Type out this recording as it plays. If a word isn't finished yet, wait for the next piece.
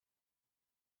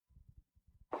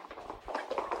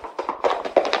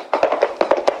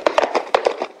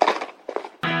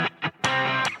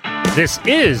This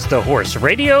is the Horse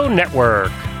Radio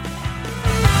Network.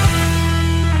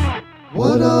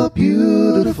 What a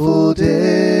beautiful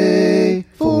day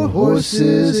for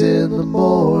horses in the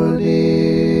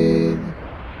morning.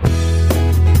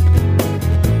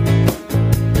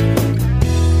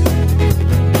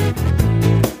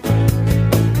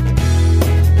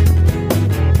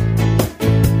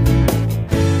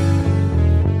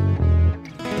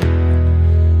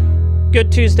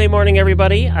 Good Tuesday morning,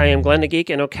 everybody. I am Glenn the Geek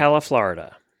in Ocala,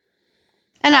 Florida.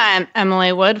 And I'm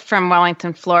Emily Wood from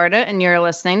Wellington, Florida, and you're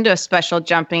listening to a special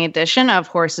jumping edition of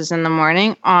Horses in the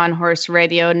Morning on Horse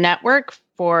Radio Network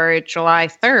for July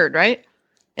 3rd, right?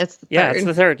 It's the 3rd. Yeah, it's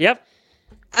the 3rd, yep.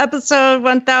 Episode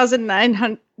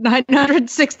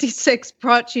 1966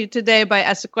 brought to you today by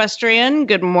Ece Equestrian.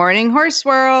 Good morning, Horse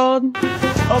World.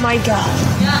 Oh my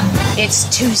God. Yeah.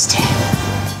 It's Tuesday.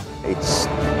 It's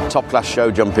top-class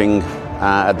show jumping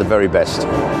at the very best.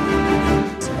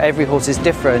 Every horse is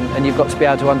different, and you've got to be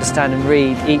able to understand and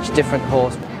read each different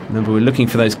horse. Remember, we're looking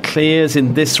for those clears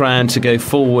in this round to go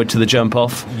forward to the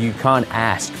jump-off. You can't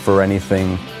ask for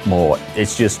anything more.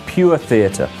 It's just pure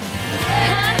theatre.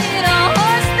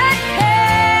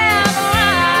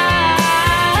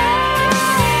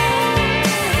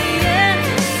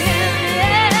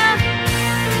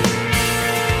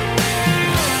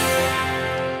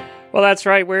 Well, that's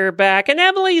right. We're back. And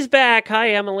Emily's back. Hi,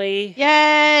 Emily.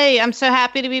 Yay. I'm so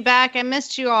happy to be back. I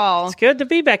missed you all. It's good to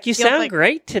be back. You sound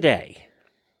great today.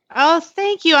 Oh,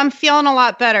 thank you. I'm feeling a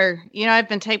lot better. You know, I've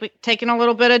been taking a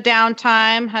little bit of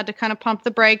downtime, had to kind of pump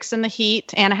the brakes in the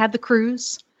heat, and I had the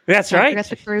cruise. That's right.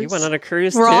 The cruise. You went on a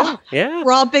cruise too? Yeah.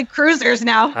 We're all big cruisers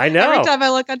now. I know. Every time I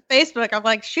look on Facebook, I'm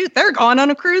like, shoot, they're going on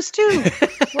a cruise too.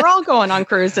 We're all going on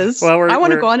cruises. Well, I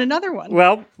want to go on another one.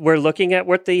 Well, we're looking at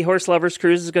what the Horse Lovers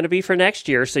Cruise is going to be for next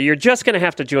year, so you're just going to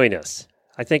have to join us.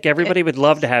 I think everybody would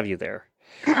love to have you there.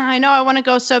 I know. I want to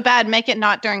go so bad. Make it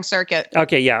not during circuit.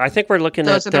 Okay, yeah. I think we're looking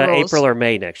at April or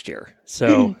May next year.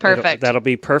 So perfect. That'll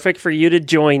be perfect for you to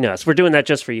join us. We're doing that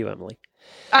just for you, Emily.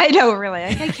 I know, really.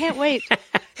 I can't wait.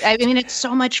 I mean, it's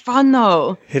so much fun,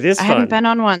 though. It is fun. I haven't been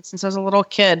on one since I was a little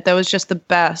kid. That was just the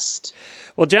best.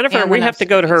 Well, Jennifer, we have to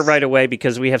go to her right away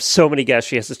because we have so many guests.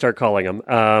 She has to start calling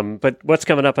them. But what's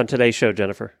coming up on today's show,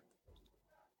 Jennifer?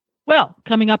 Well,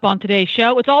 coming up on today's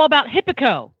show, it's all about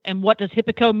HIPICO. And what does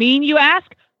HIPICO mean, you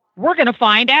ask? We're going to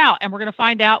find out. And we're going to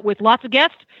find out with lots of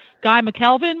guests. Guy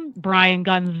McKelvin, Brian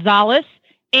Gonzalez,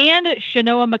 and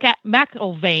Shanoa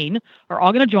McIlvain are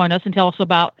all going to join us and tell us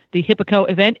about the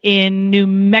HIPICO event in New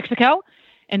Mexico.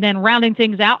 And then rounding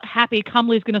things out, Happy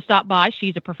Cumley is going to stop by.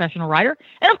 She's a professional rider.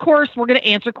 And, of course, we're going to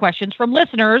answer questions from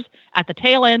listeners at the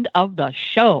tail end of the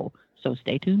show. So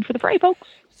stay tuned for the fray, folks.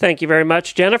 Thank you very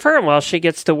much, Jennifer. And while she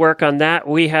gets to work on that,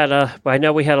 I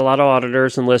know we had a lot of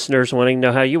auditors and listeners wanting to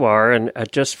know how you are. And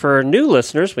just for new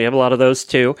listeners, we have a lot of those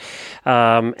too.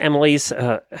 Emily's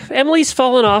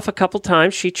fallen off a couple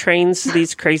times. She trains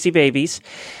these crazy babies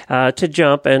to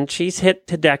jump, and she's hit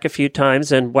the deck a few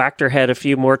times and whacked her head a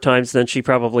few more times than she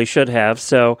probably should have.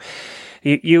 So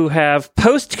you have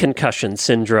post-concussion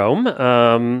syndrome,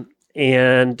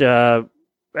 and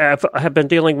have been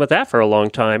dealing with that for a long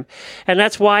time. And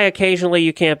that's why occasionally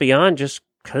you can't be on, just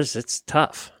because it's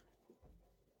tough.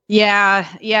 Yeah,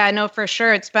 I know for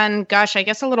sure. It's been, I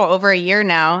guess a little over a year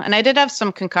now. And I did have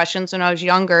some concussions when I was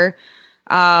younger.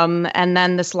 And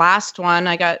then this last one,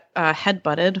 I got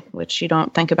head-butted, which you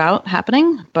don't think about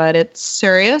happening, but it's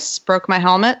serious. Broke my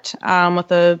helmet with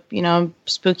a,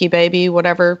 spooky baby,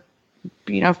 whatever.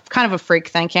 Kind of a freak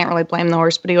thing. Can't really blame the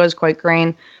horse, but he was quite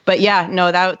green. But yeah,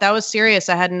 no, that was serious.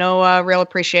 I had no real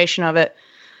appreciation of it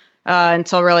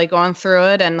until really going through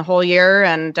it and the whole year.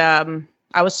 And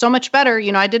I was so much better.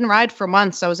 I didn't ride for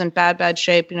months. I was in bad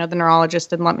shape. The neurologist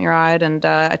didn't let me ride, and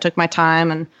I took my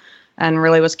time and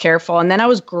really was careful. And then I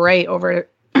was great over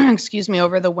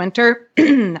the winter.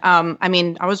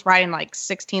 I was riding like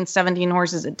 16, 17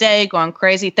 horses a day, going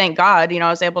crazy. Thank God, I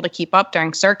was able to keep up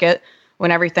during circuit when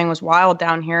everything was wild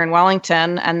down here in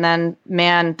Wellington. And then,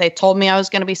 man, they told me I was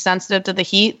going to be sensitive to the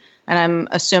heat, and I'm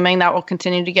assuming that will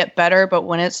continue to get better. But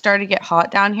when it started to get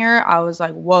hot down here, I was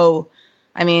like, whoa.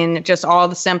 I mean, just all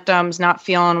the symptoms, not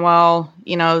feeling well,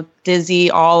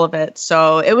 dizzy, all of it.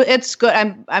 So it's good.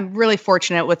 I'm really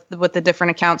fortunate with the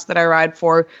different accounts that I ride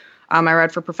for. I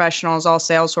ride for professionals, all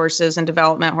sales horses and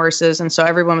development horses. And so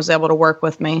everyone was able to work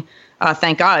with me.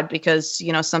 Thank God, because,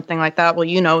 something like that, well,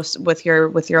 with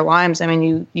your Lymes, I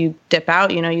mean, you dip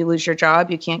out, you lose your job,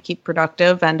 you can't keep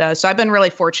productive. And so I've been really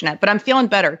fortunate, but I'm feeling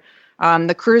better.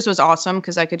 The cruise was awesome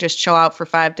because I could just chill out for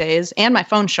 5 days and my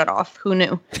phone shut off. Who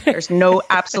knew? There's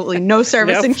absolutely no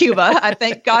service in Cuba. I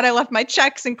thank God I left my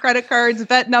checks and credit cards,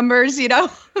 vet numbers,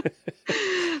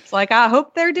 It's like, I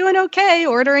hope they're doing okay,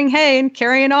 ordering hay and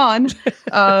carrying on.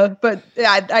 But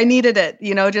I needed it,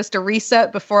 just a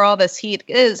reset before all this heat.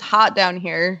 It is hot down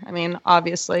here. I mean,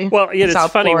 obviously. Well, it's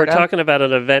funny. Florida. We're talking about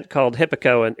an event called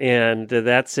HIPICO, and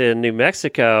that's in New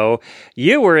Mexico.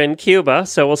 You were in Cuba,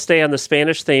 so we'll stay on the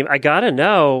Spanish theme. I got to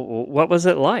know, what was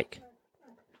it like?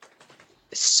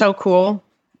 So cool.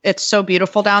 It's so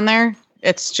beautiful down there.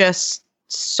 It's just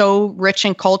so rich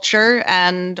in culture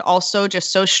and also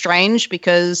just so strange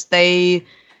because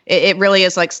it really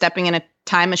is like stepping in a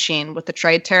time machine with the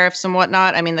trade tariffs and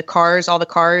whatnot. I mean, all the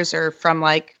cars are from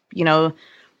I can't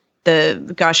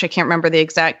remember the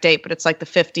exact date, but it's like the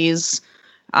 50s.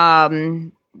 I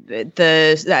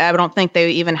don't think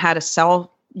they even had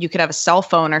you could have a cell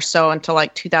phone or so until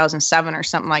like 2007 or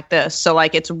something like this. So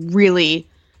like, it's really,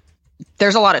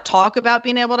 there's a lot of talk about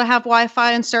being able to have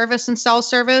Wi-Fi and service and cell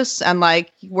service. And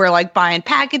like, we're like buying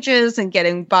packages and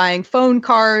buying phone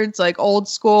cards, like old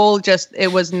school. Just,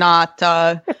 it was not,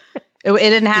 it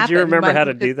didn't happen. Did you remember how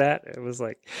to do that? It was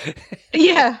like,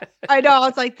 yeah, I know. I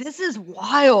was like, this is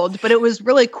wild, but it was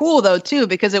really cool though, too,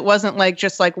 because it wasn't like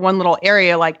just like one little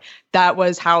area. Like that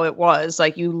was how it was.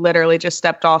 Like you literally just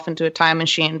stepped off into a time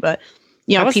machine, but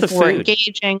people were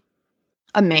engaging.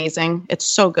 Amazing. It's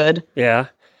so good. Yeah.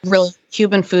 Really,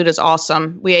 Cuban food is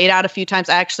awesome. We ate out a few times.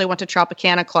 I actually went to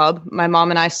Tropicana Club. My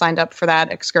mom and I signed up for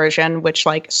that excursion, which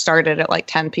like started at like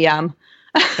 10 p.m.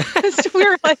 So we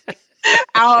were like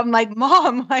out. I'm like,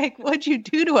 Mom, like, what'd you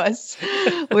do to us?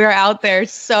 We were out there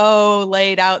so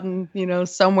late out in,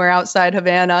 somewhere outside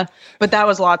Havana. But that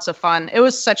was lots of fun. It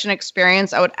was such an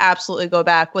experience. I would absolutely go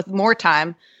back with more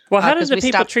time. Well, how did the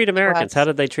people treat Americans? How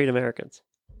did they treat Americans?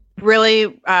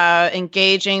 Really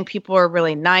engaging. People are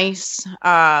really nice,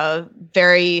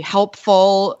 very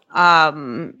helpful. I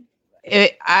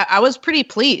was pretty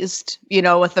pleased,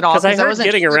 with it all. Because I heard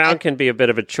getting around can be a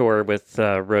bit of a chore with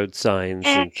road signs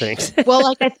and things. Well,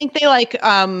 like I think they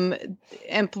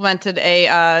implemented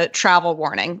a travel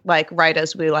warning, like right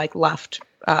as we left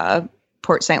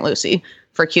Port St. Lucie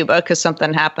for Cuba because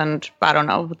something happened, I don't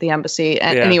know, with the embassy.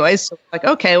 And anyways, so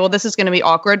okay, well, this is going to be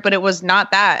awkward, but it was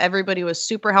not that. Everybody was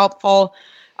super helpful.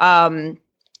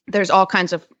 There's all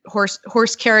kinds of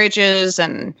horse carriages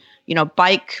and,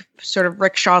 bike sort of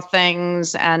rickshaw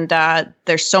things. And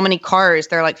there's so many cars.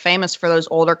 They're like famous for those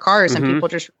older cars and people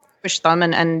just push them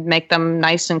and make them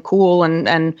nice and cool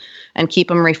and keep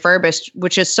them refurbished,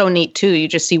 which is so neat too. You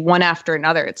just see one after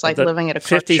another. It's like living at a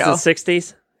car 50s show. and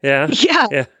 60s. Yeah.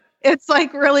 Yeah. It's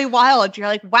like really wild. You're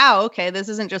like, wow, okay, this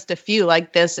isn't just a few.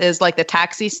 Like this is like the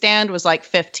taxi stand was like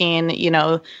 15,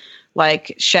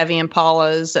 like Chevy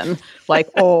Impalas and like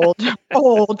old,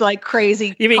 like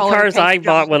crazy. You mean cars I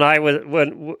bought when I was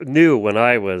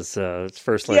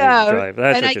first learning to drive?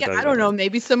 That's and what you're talking I don't know.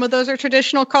 Maybe some of those are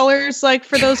traditional colors, like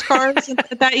for those cars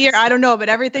that year. I don't know, but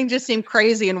everything just seemed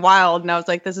crazy and wild. And I was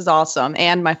like, this is awesome.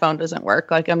 And my phone doesn't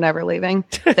work. Like I'm never leaving.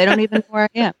 They don't even know where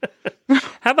I am.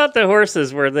 How about the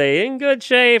horses? Were they in good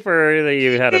shape, or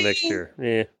you had a mixture?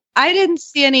 Yeah. I didn't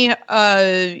see any,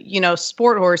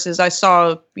 sport horses. I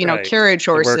saw, carriage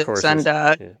horses and,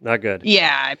 not good.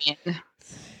 Yeah, I mean,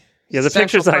 the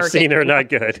pictures I've seen are not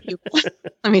good.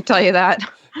 Let me tell you that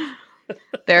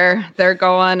they're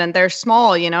going and they're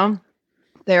small, I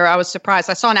was surprised.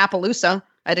 I saw an Appaloosa.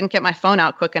 I didn't get my phone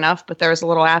out quick enough, but there was a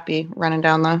little Appy running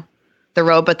down the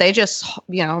road, but they just,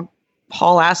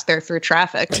 haul ass there through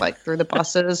traffic, like through the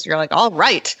buses. You're like, all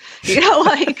right,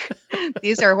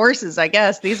 these are horses, I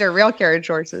guess. These are real carriage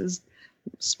horses,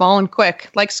 small and quick,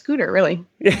 like Scooter, really.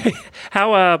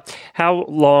 How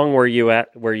long were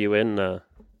you in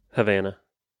Havana?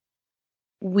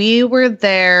 We were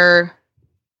there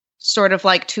sort of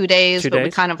like 2 days, but we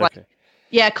kind of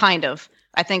kind of.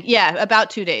 I think, about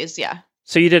 2 days, yeah.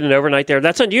 So you did an overnight there?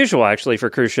 That's unusual, actually, for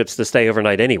cruise ships to stay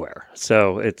overnight anywhere.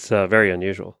 So it's very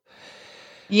unusual.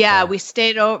 Yeah, we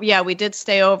stayed over. Yeah, we did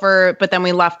stay over, but then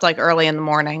we left like early in the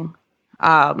morning.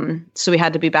 So we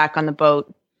had to be back on the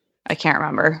boat. I can't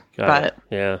remember, but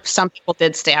some people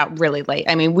did stay out really late.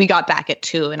 I mean, we got back at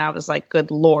 2 and I was like,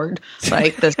 good Lord,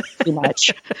 like this is too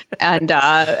much. And,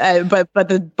 but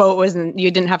the boat you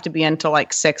didn't have to be in till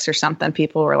like 6 or something.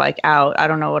 People were like out. I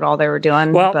don't know what all they were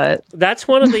doing. Well, but that's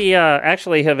one of the,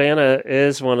 actually Havana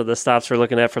is one of the stops we're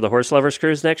looking at for the Horse Lovers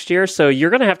Cruise next year. So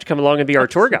you're going to have to come along and be our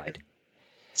tour guide.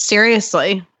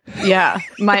 Seriously. Yeah.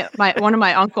 My one of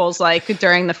my uncles, like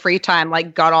during the free time,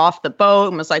 like got off the boat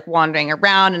and was like wandering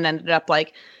around and ended up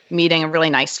like meeting a really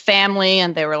nice family,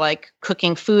 and they were like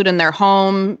cooking food in their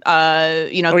home.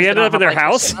 You know, he ended up in their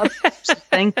house.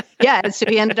 Thing. Yeah, so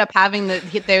he ended up having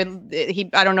he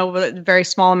I don't know, a very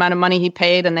small amount of money he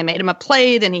paid, and they made him a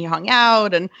plate, and he hung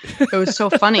out, and it was so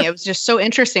funny. It was just so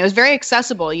interesting. It was very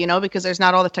accessible, you know, because there's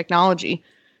not all the technology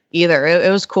either. It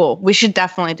was cool. We should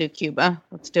definitely do Cuba.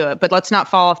 Let's do it, but let's not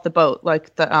fall off the boat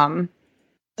like the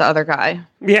other guy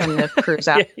from the cruise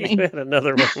out. Yeah, you had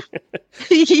another one.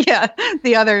 Yeah,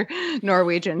 the other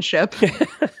Norwegian ship.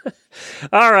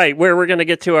 All right, we're going to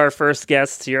get to our first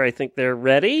guests here. I think they're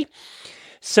ready.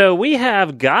 So we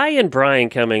have Guy and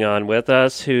Brian coming on with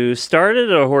us, who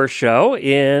started a horse show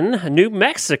in New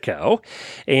Mexico.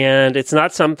 And it's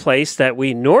not some place that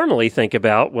we normally think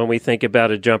about when we think about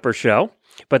a jumper show.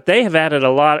 But they have added a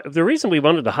lot. The reason we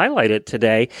wanted to highlight it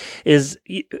today is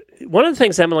one of the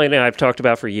things Emily and I have talked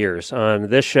about for years on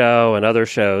this show and other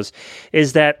shows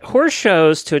is that horse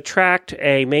shows, to attract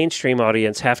a mainstream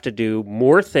audience, have to do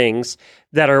more things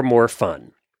that are more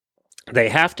fun. They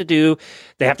have to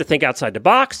think outside the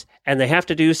box, and they have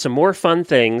to do some more fun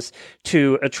things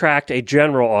to attract a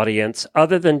general audience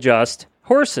other than just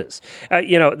horses,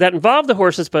 that involve the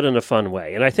horses, but in a fun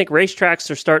way. And I think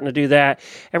racetracks are starting to do that.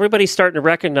 Everybody's starting to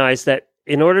recognize that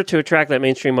in order to attract that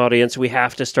mainstream audience, we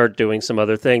have to start doing some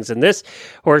other things. And this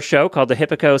horse show called the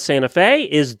HIPICO Santa Fe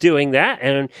is doing that.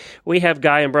 And we have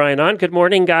Guy and Brian on. Good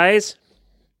morning, guys.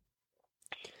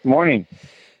 Morning.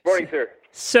 Morning, sir.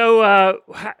 So,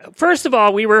 first of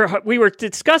all, we were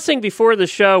discussing before the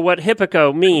show what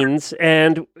HIPICO means,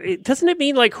 and doesn't it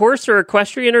mean like horse or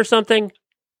equestrian or something?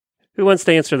 Who wants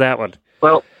to answer that one?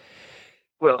 Well,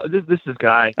 this is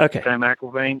Guy. Okay. Guy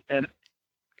McIlvain, and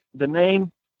the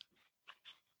name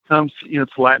comes,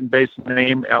 it's a Latin-based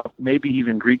name, maybe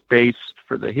even Greek-based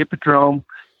for the hippodrome,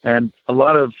 and a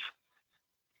lot of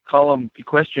call them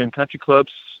equestrian country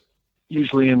clubs,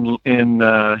 usually in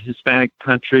Hispanic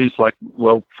countries. Like,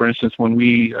 well, for instance, when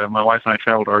my wife and I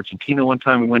traveled to Argentina one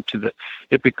time, we went to the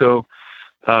HIPICO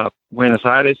Buenos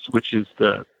Aires, which is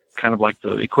the kind of like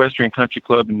the equestrian country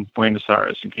club in Buenos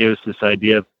Aires, and gave us this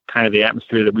idea of kind of the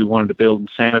atmosphere that we wanted to build in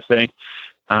Santa Fe.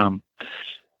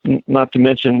 Not to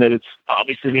mention that it's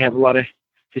obviously we have a lot of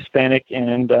Hispanic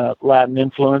and Latin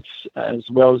influence as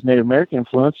well as Native American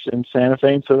influence in Santa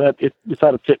Fe, and so that we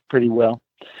thought it fit pretty well.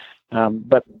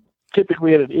 But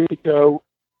typically at an HIPICO,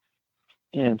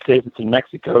 and say if it's in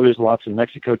Mexico, there's lots in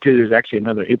Mexico too. There's actually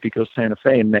another HIPICO Santa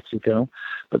Fe in Mexico,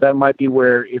 but that might be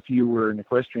where if you were an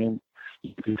equestrian,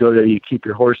 you could go there, you keep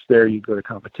your horse there, you go to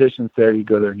competitions there, you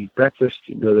go there and eat breakfast,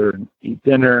 you go there and eat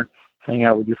dinner, hang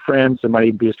out with your friends. There might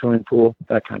even be a swimming pool,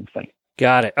 that kind of thing.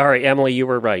 Got it. All right, Emily, you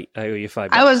were right. I owe you $5.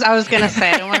 I was going to say,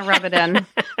 I don't want to rub it in,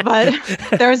 but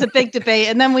there was a big debate,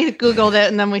 and then we Googled it,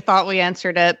 and then we thought we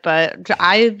answered it, but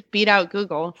I beat out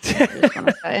Google. I just want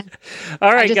to say.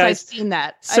 All right, guys. I've seen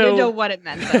that. I didn't know what it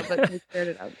meant, though, but we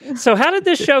figured it out. So how did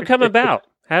this show come about?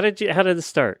 How did it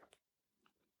start?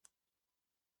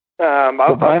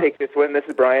 I'll take this one. This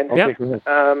is Brian. Yep.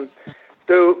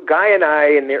 So Guy and I,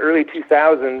 in the early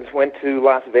 2000s, went to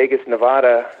Las Vegas,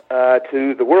 Nevada,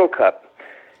 to the World Cup.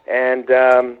 And,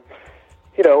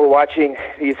 we're watching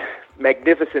these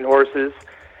magnificent horses.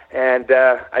 And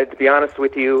to be honest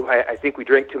with you, I think we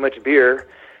drank too much beer,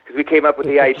 because we came up with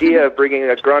the idea of bringing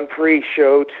a Grand Prix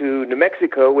show to New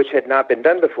Mexico, which had not been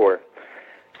done before.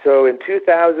 So in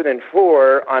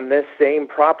 2004, on this same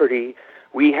property,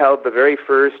 we held the very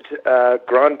first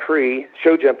Grand Prix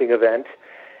show jumping event,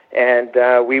 and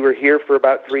we were here for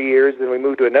about 3 years. Then we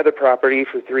moved to another property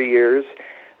for 3 years.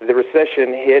 The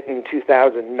recession hit in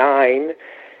 2009.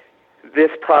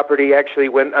 This property actually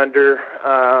went under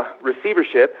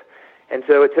receivership, and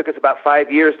so it took us about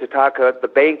 5 years to talk the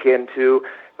bank into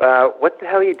what the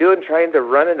hell are you doing trying to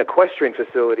run an equestrian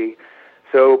facility?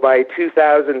 So by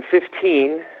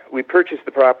 2015, we purchased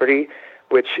the property,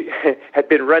 which had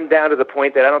been run down to the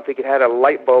point that I don't think it had a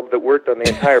light bulb that worked on the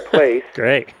entire place.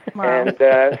 Great. And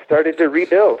started to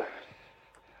rebuild.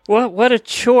 Well, what a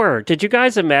chore. Did you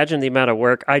guys imagine the amount of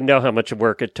work? I know how much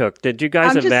work it took. Did you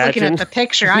guys imagine? I'm just looking at the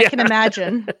picture. I can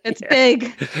imagine. It's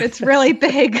big. It's really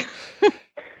big.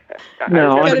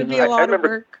 No, it's going to be a lot of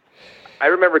work. I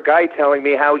remember Guy telling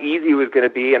me how easy it was going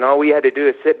to be, and all we had to do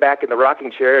is sit back in the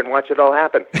rocking chair and watch it all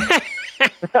happen.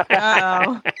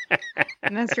 Oh,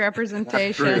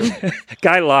 misrepresentation.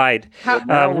 Guy lied.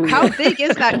 How big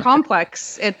is that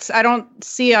complex? I don't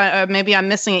see, maybe I'm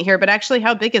missing it here, but actually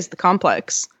how big is the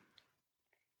complex?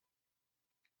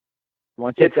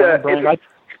 It's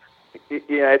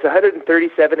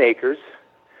 137 acres.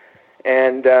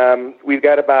 And we've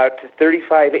got about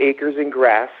 35 acres in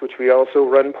grass, which we also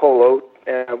run polo.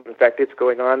 In fact, it's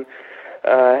going on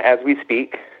as we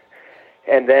speak.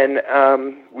 And then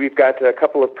we've got a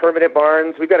couple of permanent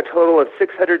barns. We've got a total of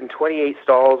 628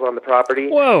 stalls on the property.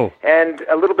 Whoa. And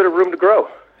a little bit of room to grow.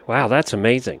 Wow, that's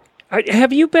amazing.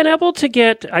 Have you been able to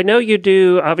get, I know you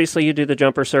do, obviously you do the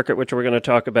jumper circuit, which we're going to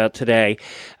talk about today,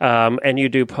 and you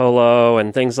do polo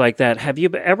and things like that. Have you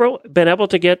ever been able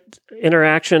to get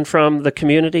interaction from the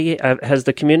community? Has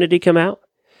the community come out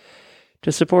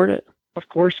to support it? Of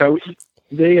course.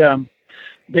 They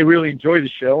really enjoy the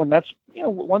show. And that's,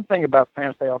 one thing about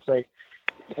Santa Fe, I'll say,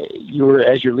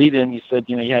 as your lead-in, you said,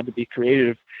 you had to be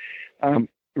creative.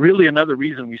 Really, another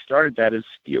reason we started that is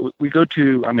we go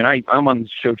to, I'm on the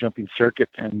show jumping circuit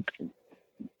and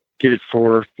did it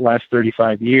for the last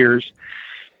 35 years.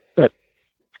 But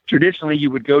traditionally,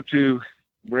 you would go to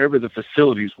wherever the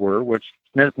facilities were, which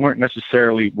weren't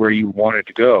necessarily where you wanted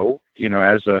to go,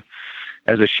 as a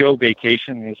show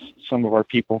vacation, as some of our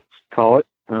people call it.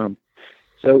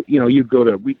 So, we go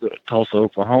to Tulsa,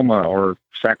 Oklahoma, or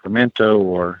Sacramento,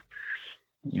 or,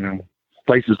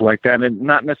 places like that, and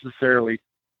not necessarily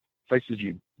places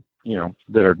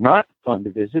that are not fun to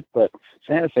visit, but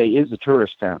Santa Fe is a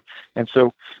tourist town. And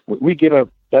so we get a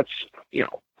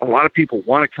lot of people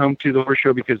want to come to the horse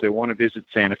show because they want to visit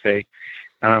Santa Fe.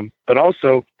 But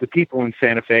also the people in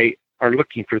Santa Fe are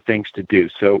looking for things to do.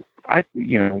 So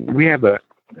we have a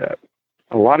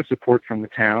lot of support from the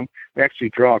town. We actually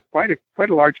draw quite a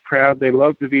large crowd. They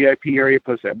love the VIP area,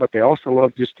 but they also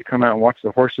love just to come out and watch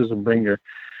the horses and bring their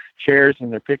chairs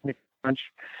and their picnic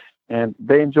lunch. And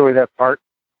they enjoy that part.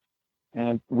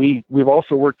 And we've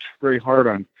also worked very hard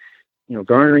on,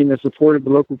 garnering the support of the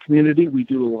local community. We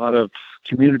do a lot of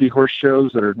community horse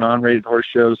shows that are non-rated horse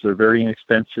shows. They're very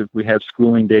inexpensive. We have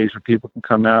schooling days where people can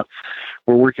come out.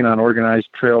 We're working on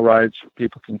organized trail rides where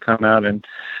people can come out, and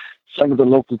some of the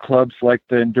local clubs, like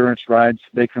the endurance rides,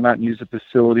 they come out and use the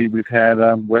facility. We've had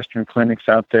Western clinics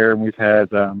out there, and we've had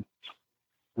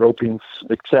ropings,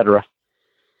 etc.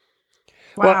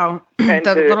 Wow. And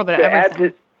a little bit of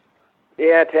everything.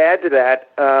 To add to that,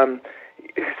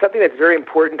 something that's very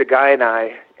important to Guy and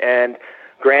I, and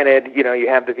granted, you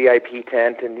have the VIP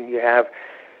tent and you have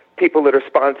people that are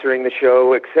sponsoring the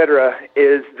show, etc.,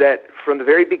 is that from the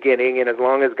very beginning, and as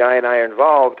long as Guy and I are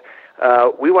involved,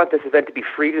 we want this event to be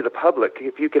free to the public.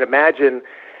 If you can imagine,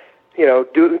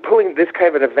 pulling this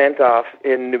kind of an event off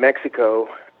in New Mexico,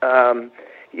 a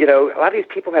lot of these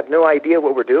people have no idea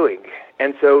what we're doing.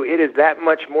 And so it is that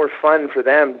much more fun for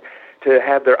them to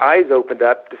have their eyes opened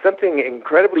up to something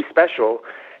incredibly special.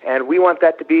 And we want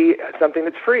that to be something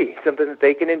that's free, something that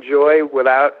they can enjoy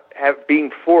without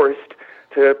being forced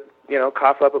to,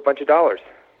 cough up a bunch of dollars.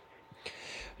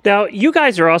 Now, you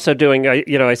guys are also doing,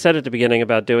 I said at the beginning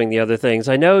about doing the other things.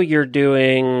 I know you're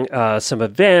doing some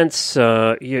events,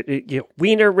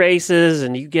 wiener races,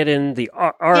 and you get in the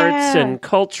arts and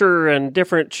culture and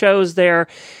different shows there.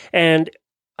 And,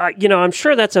 I'm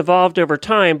sure that's evolved over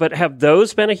time, but have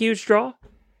those been a huge draw?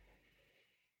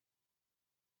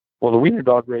 Well, the wiener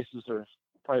dog races are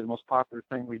probably the most popular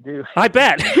thing we do. I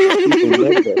bet.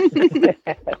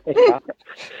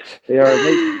 They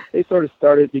are. They sort of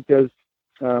started because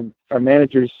our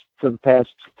managers for the past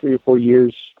 3 or 4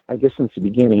 years, I guess since the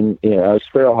beginning,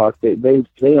 Sparrowhawk,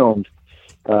 they owned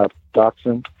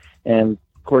dachshund, and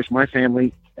of course my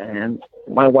family and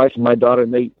my wife and my daughter,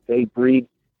 they breed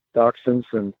dachshunds,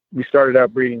 and we started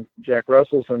out breeding Jack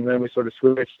Russells, and then we sort of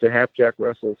switched to half Jack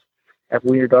Russells, half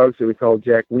wiener dogs that we call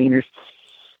Jack Wieners,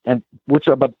 and which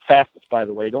are about the fastest, by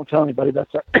the way. Don't tell anybody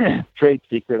that's our trade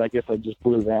secret. I guess I just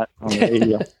blew that on the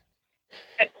radio.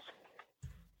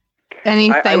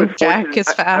 Anything Jack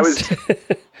is fast.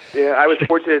 I was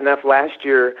fortunate enough last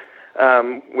year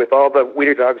with all the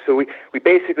wiener dogs. So we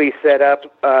basically set up,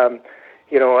 a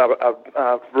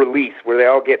release where they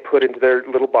all get put into their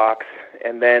little box,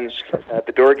 and then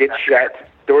the door gets shut,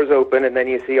 doors open, and then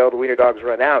you see all the wiener dogs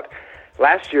run out.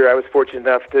 Last year, I was fortunate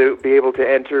enough to be able to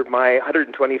enter my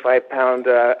 125-pound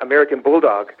American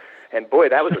Bulldog. And boy,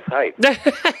 that was a sight.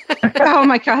 Oh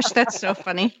my gosh, that's so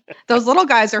funny. Those little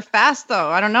guys are fast, though.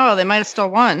 I don't know. They might have still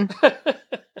won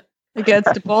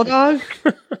against the Bulldog.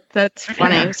 That's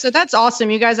funny. So that's awesome.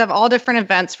 You guys have all different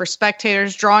events for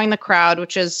spectators, drawing the crowd,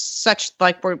 which is such,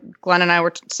 like Glenn and I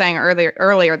were saying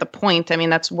earlier, the point. I mean,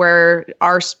 that's where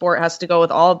our sport has to go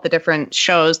with all of the different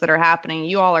shows that are happening.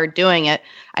 You all are doing it.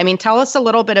 I mean, tell us a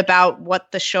little bit about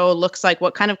what the show looks like.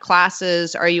 What kind of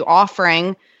classes are you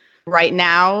offering right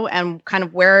now, and kind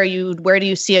of where do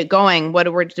you see it going? What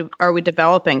are we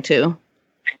developing to?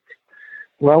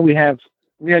 Well, we have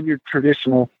your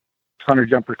traditional hunter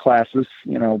jumper classes,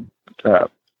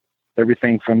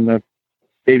 everything from the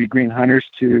baby green hunters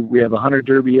to, we have a hunter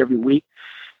derby every week.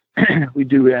 We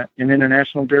do an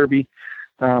international derby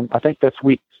I think that's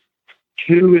week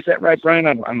 2. Is that right, Brian?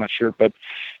 I'm not sure, but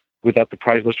without the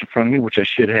prize list in front of me, which I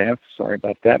should have. Sorry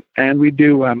about that. And we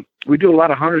do a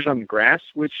lot of hunters on the grass,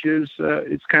 which is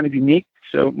it's kind of unique.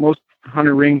 So most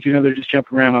hunter rings, they're just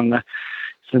jumping around on the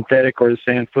synthetic or the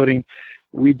sand footing.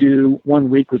 We do 1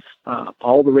 week with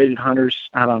all the rated hunters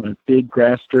out on a big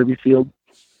grass derby field,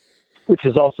 which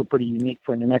is also pretty unique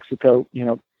for New Mexico.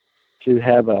 To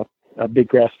have a big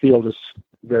grass field is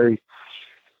very,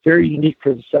 very unique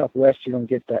for the Southwest. You don't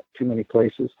get that too many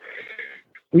places.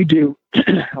 We do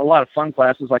a lot of fun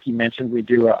classes, like you mentioned. We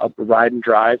do a ride and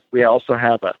drive. We also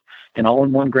have an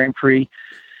all-in-one Grand Prix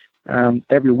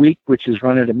every week, which is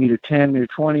run at a meter 10, meter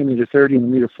 20, meter 30, and a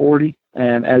meter 40.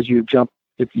 And as you jump,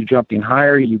 if you jump in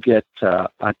higher, you get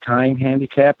a time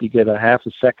handicap. You get a half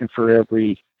a second for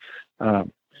every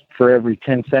 10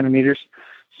 centimeters.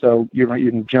 So you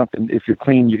can jump, and if you're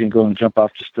clean, you can go and jump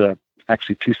off just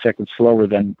actually 2 seconds slower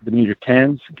than the meter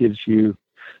 10s. Gives you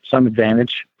some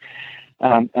advantage.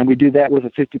 And we do that with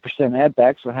a 50% add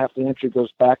back, so half the entry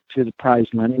goes back to the prize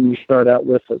money. We start out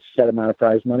with a set amount of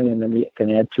prize money, and then we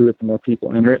can add to it the more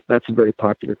people enter it. That's a very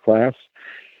popular class.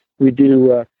 We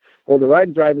do, the ride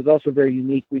and drive is also very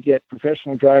unique. We get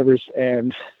professional drivers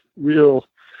and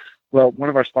one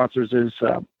of our sponsors is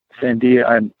Sandia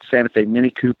and Santa Fe Mini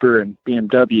Cooper and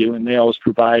BMW, and they always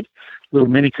provide little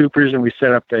Mini Coopers, and we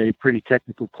set up a pretty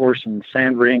technical course in the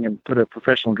sand ring and put a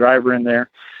professional driver in there.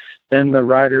 Then the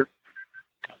rider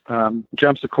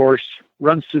jumps the course,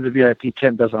 runs through the VIP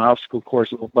tent, does an obstacle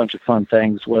course with a bunch of fun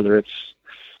things, whether it's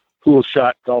pool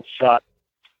shot, golf shot,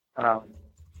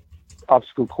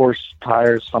 obstacle course,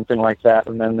 tires, something like that.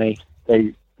 And then they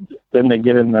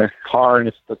get in the car, and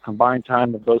it's the combined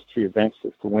time of those 3 events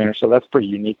that's the winner. So that's pretty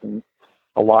unique and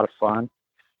a lot of fun.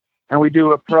 And we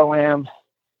do a Pro-Am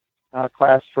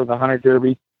class for the Hunter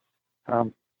Derby.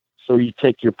 So you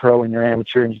take your pro and your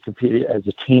amateur and you compete as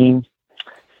a team.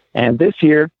 And this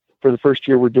year, for the first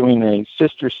year, we're doing a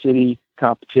sister city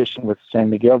competition with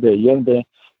San Miguel de Allende.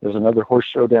 There's another horse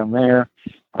show down there.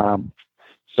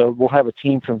 So we'll have a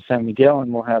team from San Miguel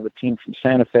and we'll have a team from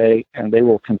Santa Fe, and they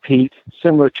will compete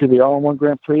similar to the all-in-one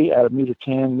Grand Prix at a meter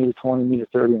 10, meter 20, meter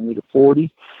 30, and meter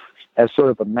 40 as sort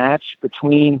of a match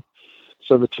between.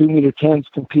 So the 2 meter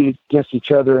 10s compete against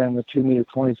each other and the 2 meter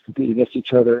 20s compete against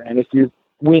each other. And if you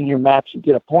win your match, you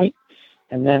get a point.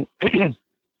 And then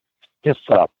if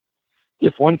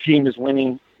one team is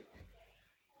winning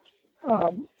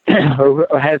or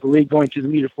has the lead going to the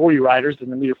meter 40 riders, then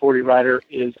the meter 40 rider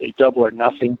is a double or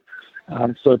nothing.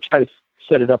 So try to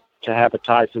set it up to have a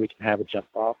tie so we can have a jump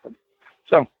off. And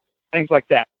so things like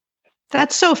that.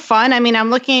 That's so fun. I mean, I'm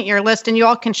looking at your list, and you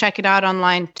all can check it out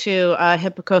online too.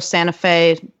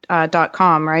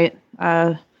 HIPICOSantaFe.com, right?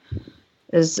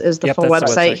 Is the full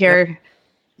website here. Yep.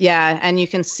 Yeah, and you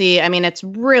can see, I mean, it's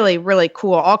really, really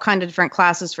cool. All kinds of different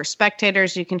classes for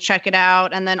spectators. You can check it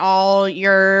out. And then all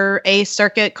your A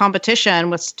circuit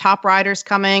competition with top riders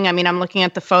coming. I mean, I'm looking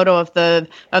at the photo of the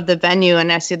venue,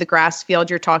 and I see the grass field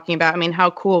you're talking about. I mean,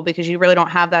 how cool, because you really don't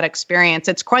have that experience.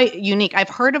 It's quite unique. I've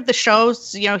heard of the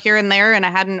shows, here and there, and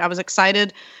I was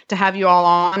excited to have you all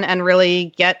on and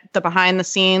really get the behind the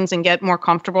scenes and get more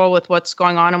comfortable with what's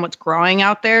going on and what's growing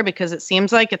out there, because it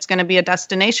seems like it's going to be a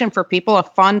destination for people, a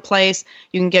fun place.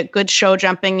 You can get good show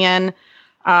jumping in,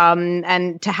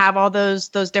 and to have all those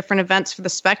different events for the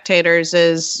spectators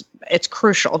it's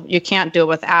crucial. You can't do it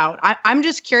without. I'm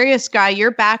just curious, Guy,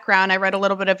 your background. I read a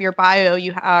little bit of your bio.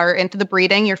 You are into the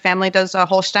breeding. Your family does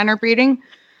Holsteiner breeding.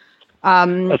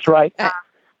 That's right.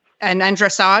 And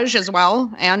dressage as well,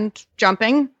 and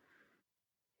jumping.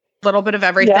 A little bit of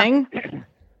everything.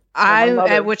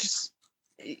 Yeah. Which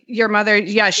your mother,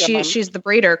 she's the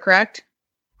breeder, correct?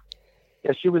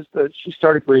 Yeah, she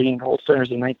started breeding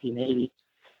Holsteiners in 1980,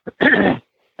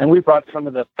 and we brought some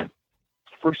of the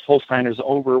first Holsteiners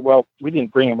over. Well, we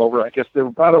didn't bring them over. I guess they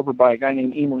were brought over by a guy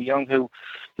named Emil Young who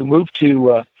moved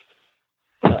to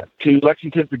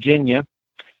Lexington, Virginia,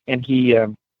 and he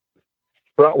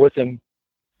brought with him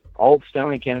all the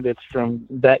stallion candidates from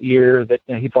that year. That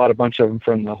he bought a bunch of them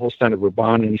from the Holsteiner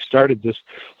Bourbon, and he started this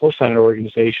Holsteiner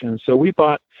organization. And so we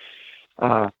bought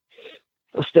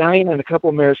a stallion and a couple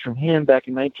of mares from him back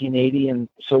in 1980, and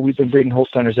so we've been breeding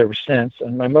Holsteiners ever since.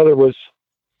 And my mother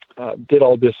did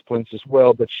all disciplines as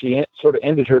well, but she sort of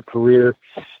ended her career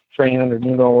training under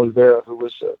Nuno Oliveira, who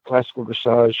was a classical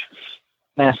dressage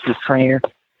master trainer.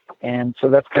 And so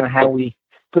that's kind of how we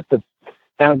put the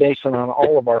foundation on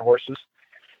all of our horses.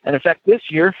 And in fact, this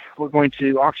year we're going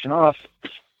to auction off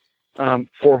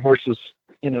 4 horses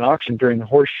in an auction during the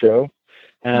horse show.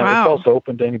 Wow. It's also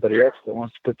open to anybody else that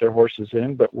wants to put their horses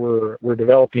in, but we're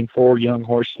developing 4 young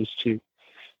horses to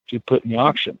to put in the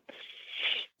auction.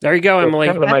 There you go, So Emily.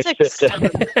 it's kind of a nice fit.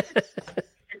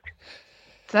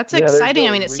 That's Yeah, exciting. there's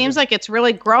I mean, it seems like it's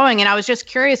really growing. And I was just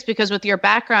curious because with your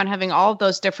background, having all of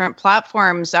those different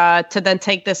platforms to then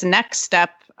take this next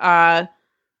step,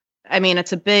 I mean,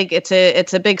 it's a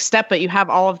big step, but you have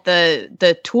all of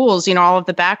the tools, all of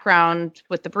the background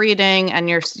with the breeding and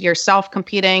yourself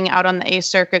competing out on the A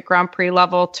circuit Grand Prix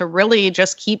level to really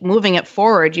just keep moving it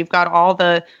forward. You've got all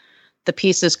the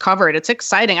pieces covered. It's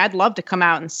exciting. I'd love to come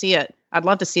out and see it. I'd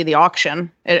love to see the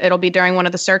auction. It'll be during one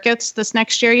of the circuits this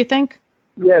next year, you think?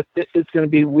 Yes, it's going to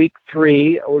be week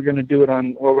 3. We're going to do it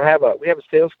on. Well, we have a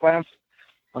sales class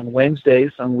on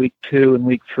Wednesdays on week 2 and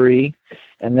week 3,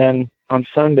 and then on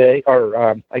Sunday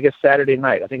or I guess Saturday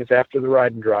night. I think it's after the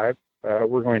ride and drive.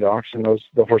 We're going to auction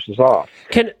the horses off.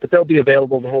 But they'll be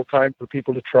available the whole time for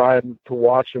people to try and to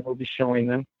watch, and we'll be showing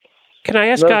them. Can I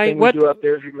ask, Guy, what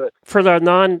for the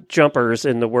non-jumpers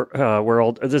in the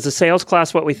world, is the sales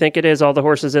class what we think it is? All the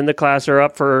horses in the class are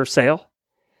up for sale?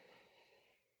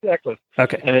 Exactly.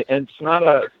 Okay. And it's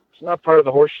not part of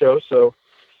the horse show. So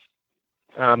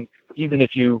even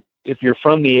if you're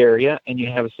from the area and you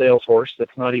have a sales horse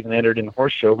that's not even entered in the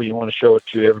horse show, but you want to show it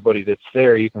to everybody that's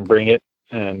there, you can bring it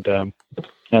and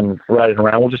ride it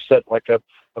around. We'll just set like a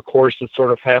course that's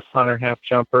sort of half hunter, half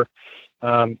jumper.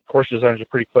 Course designers are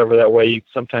pretty clever that way.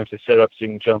 Sometimes they set it up so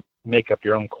you can make up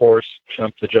your own course,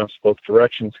 jump the jumps both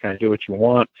directions, kind of do what you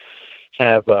want.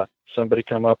 Have somebody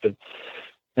come up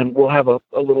and we'll have a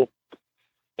little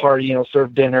party,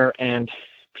 serve dinner and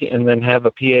then have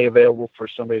a PA available for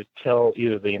somebody to tell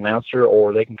either the announcer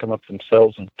or they can come up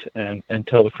themselves and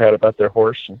tell the crowd about their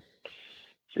horse. And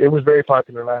it was very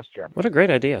popular last year. What a great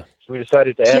idea. So we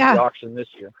decided to add the auction this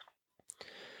year.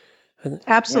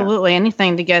 Absolutely.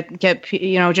 Anything to get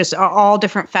just all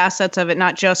different facets of it,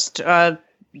 not just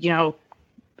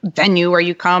venue where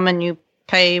you come and you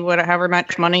pay however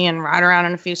much money and ride around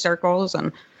in a few circles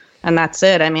and that's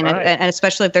it. I mean, and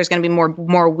especially if there's going to be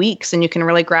more weeks and you can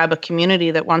really grab a community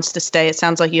that wants to stay. It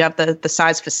sounds like you have the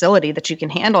size facility that you can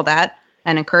handle that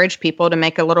and encourage people to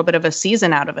make a little bit of a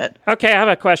season out of it. Okay, I have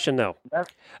a question though.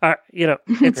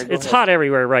 It's hot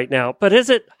everywhere right now, but is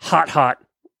it hot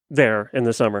there in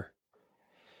the summer?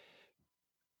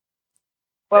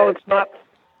 Well, it's not.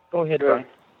 Go ahead, Brian.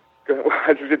 I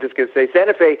was just going to say,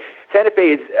 Santa Fe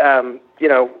is,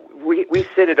 we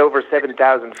sit at over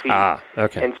 7,000 feet. Ah,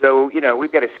 okay. And so,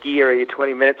 we've got a ski area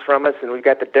 20 minutes from us, and we've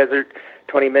got the desert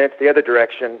 20 minutes the other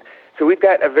direction. So we've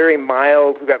got very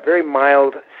mild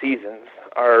seasons.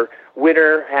 Our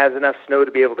winter has enough snow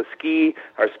to be able to ski.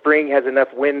 Our spring has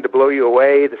enough wind to blow you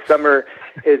away. The summer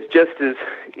is just as,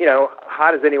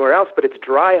 hot as anywhere else, but it's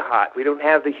dry hot. We don't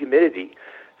have the humidity.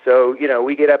 So,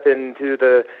 we get up into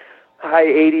the high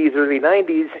 80s, early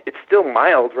 90s. It's still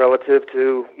mild relative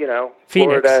to,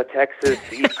 Phoenix. Florida, Texas,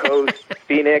 East Coast,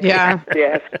 Phoenix. Yeah,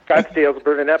 Scottsdale's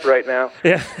burning up right now.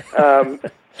 Yeah.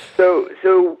 So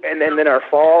and then our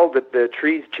fall, the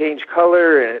trees change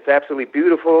color, and it's absolutely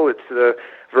beautiful. It's the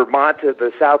Vermont of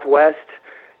the Southwest.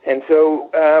 And so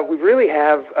we really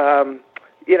have,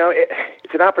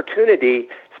 it's an opportunity,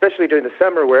 especially during the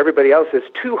summer where everybody else is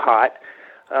too hot,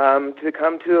 to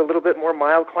come to a little bit more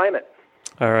mild climate.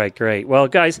 All right, great. Well,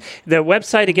 guys, the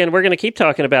website, again, we're going to keep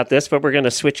talking about this, but we're going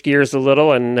to switch gears a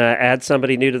little and add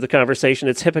somebody new to the conversation.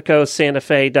 It's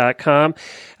HIPICOSantaFe.com.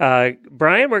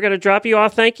 Brian, we're going to drop you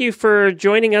off. Thank you for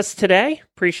joining us today.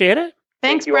 Appreciate it.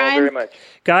 Thanks, Thank you Brian. all very much.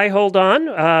 Guy, hold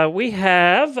on. We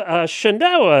have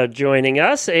Shanoa joining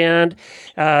us, and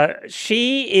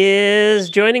she is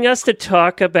joining us to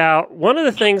talk about one of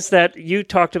the things that you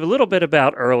talked a little bit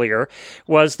about earlier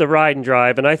was the ride and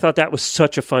drive, and I thought that was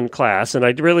such a fun class, and I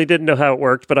really didn't know how it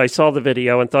worked, but I saw the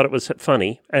video and thought it was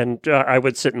funny, and I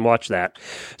would sit and watch that.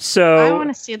 So I want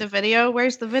to see the video.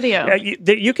 Where's the video?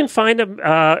 You can find them.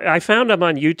 I found them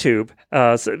on YouTube,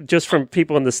 just from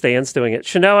people in the stands doing it.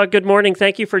 Shanoa, good morning.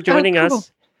 Thank you for joining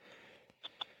us.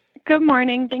 Good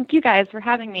morning. Thank you guys for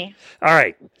having me. All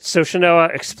right. So,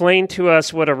 Shanoa, explain to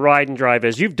us what a ride and drive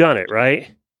is. You've done it,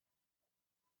 right?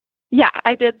 Yeah,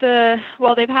 I did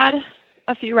they've had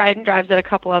a few ride and drives at a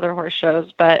couple other horse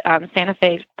shows, but Santa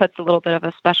Fe puts a little bit of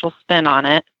a special spin on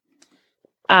it.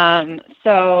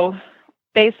 So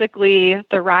basically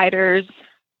the riders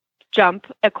jump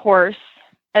a course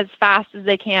as fast as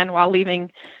they can while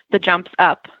leaving the jumps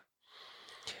up.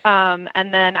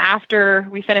 And then after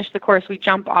we finish the course, we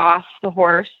jump off the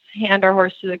horse, hand our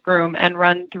horse to the groom, and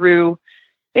run through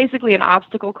basically an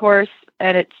obstacle course.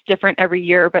 And it's different every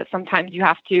year, but sometimes you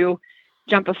have to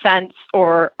jump a fence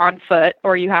or on foot,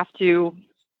 or you have to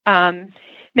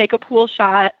make a pool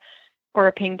shot or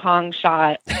a ping pong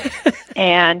shot.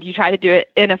 And you try to do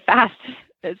it in a fast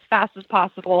as fast as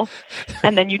possible,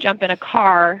 and then you jump in a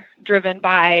car driven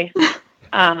by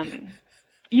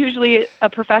usually a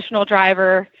professional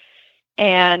driver,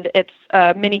 and it's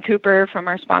a Mini Cooper from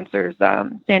our sponsors,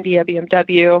 Sandia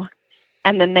BMW,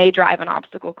 and then they drive an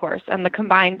obstacle course, and the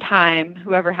combined time,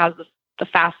 whoever has the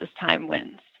fastest time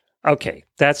wins. Okay,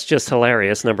 that's just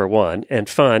hilarious, number one, and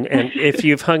fun. And if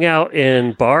you've hung out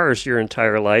in bars your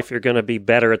entire life, you're going to be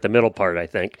better at the middle part, I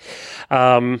think.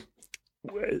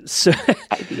 So,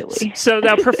 ideally. So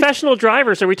now, professional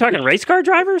drivers, are we talking race car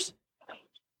drivers?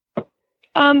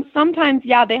 Sometimes,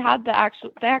 yeah, they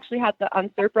actually had the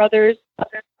Unser brothers.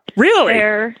 Really?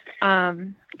 There,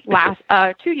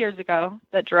 2 years ago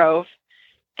that drove,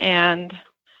 and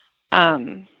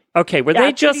okay, were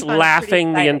they just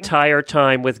laughing the entire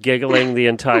time with giggling the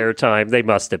entire time? They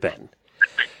must have been.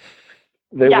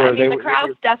 The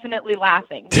crowd's definitely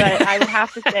laughing, but I would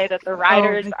have to say that the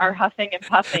riders are huffing and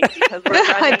puffing because we're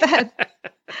running.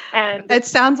 And it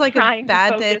sounds like a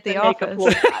bad day at the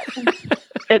office.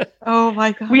 Oh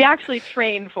my God. We actually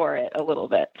train for it a little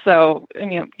bit. So,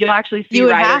 you'll actually see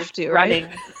riders running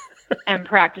and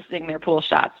practicing their pool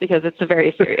shots because it's a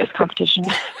very serious competition.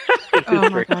 Oh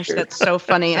my gosh, that's so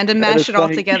funny. And to mash it all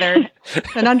together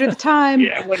and under the time.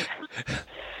 Yeah, when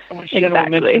mentioned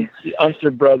the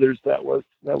Unser brothers, that was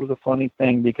a funny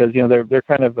thing because they're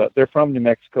kind of they're from New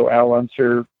Mexico. Al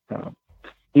Unser,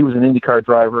 he was an IndyCar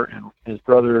driver, and his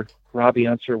brother Robbie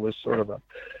Unser was sort of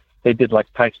they did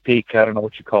like Pikes Peak. I don't know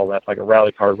what you call that, like a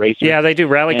rally car racer. Yeah, they do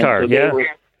rally car. So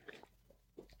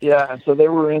and so they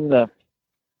were in the.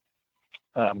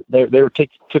 They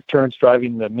took turns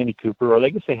driving the Mini Cooper, or I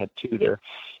guess they had two there,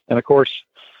 and of course,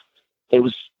 it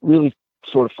was really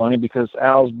sort of funny because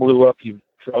Al's blew up. He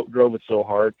drove it so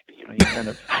hard, he kind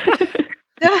of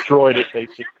destroyed it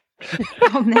basically.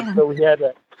 Oh man! So we had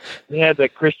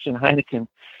that Christian Heineken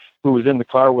who was in the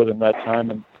car with him that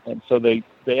time, and so they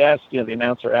asked, the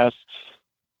announcer asked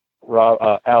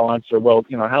Al Unser, well,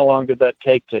 how long did that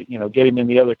take to get him in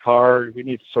the other car? We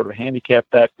need to sort of handicap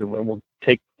that, and we'll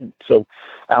take. So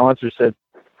Al Unser said,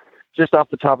 just off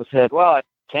the top of his head, well, at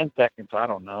 10 seconds, I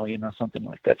don't know, something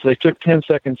like that. So they took 10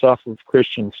 seconds off of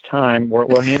Christian's time.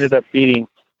 Well, he ended up beating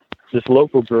this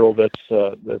local girl that's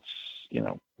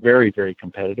very, very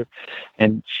competitive,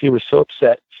 and she was so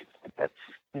upset. That's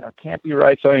can't be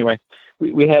right. So anyway,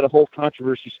 we had a whole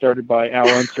controversy started by Al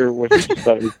Unser, which we just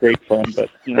thought it was great fun. But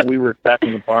we were back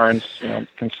in the barns,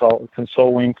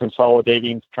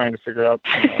 consolidating, trying to figure out,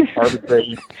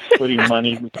 arbitrating, splitting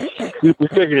money. We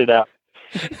figured it out.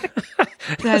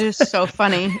 That is so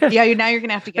funny. Yeah, now you're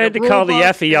gonna have to get. I had to call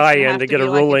the FEI in to get a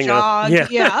ruling. Yeah.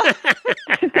 You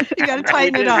got to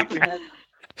tighten it up.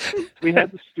 We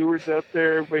had the stewards out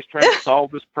there. Everybody's trying to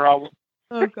solve this problem.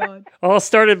 Oh God! All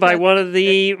started by one of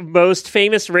the most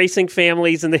famous racing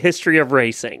families in the history of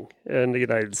racing in the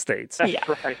United States. That's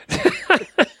right.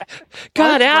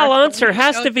 God, Al Unser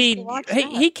has to be.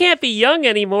 He can't be young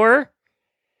anymore.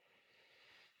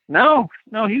 No,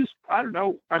 he's. I don't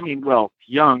know. I mean, well,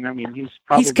 young. I mean, he's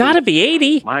probably. He's got to be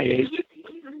 80. My age.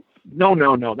 No.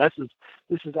 This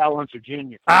is Al Unser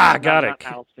Jr. Got it.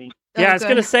 Yeah, I was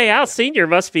going to say Al Sr.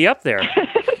 must be up there.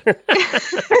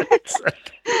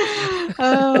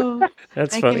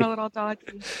 That's funny. A little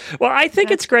doggy. Well, I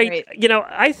think it's great.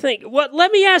 I think.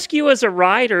 Let me ask you, as a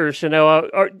rider,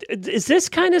 is this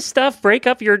kind of stuff break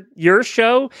up your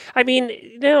show? I mean,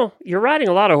 you're riding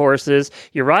a lot of horses,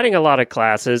 you're riding a lot of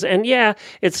classes, and yeah,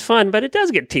 it's fun, but it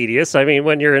does get tedious. I mean,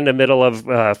 when you're in the middle of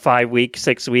 5-week,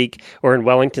 6-week, or in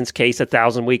Wellington's case,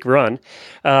 1,000-week run.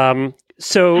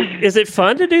 So, is it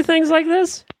fun to do things like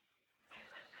this?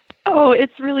 Oh,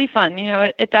 it's really fun.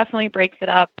 It definitely breaks it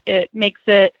up. It makes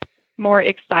it more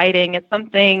exciting. It's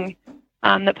something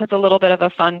that puts a little bit of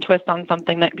a fun twist on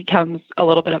something that becomes a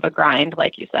little bit of a grind,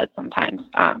 like you said, sometimes.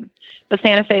 But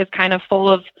Santa Fe is kind of full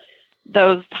of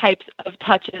those types of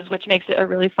touches, which makes it a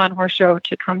really fun horse show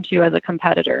to come to as a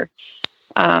competitor.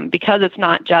 Because it's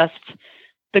not just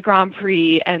the Grand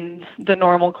Prix and the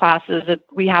normal classes.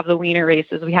 We have the wiener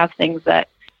races. We have things that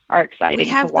are exciting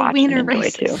to watch and enjoy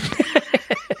too.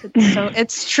 So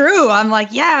it's true. I'm like,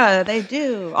 yeah, they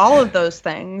do all of those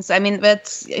things. I mean,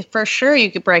 that's for sure. You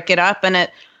could break it up, and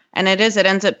it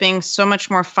ends up being so much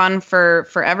more fun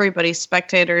for everybody,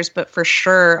 spectators, but for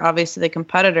sure, obviously the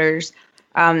competitors.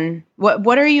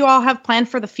 What do you all have planned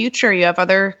for the future? You have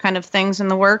other kind of things in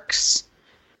the works,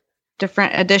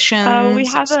 different additions,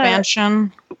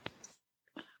 expansion.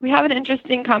 We have an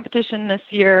interesting competition this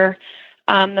year.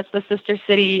 That's the Sister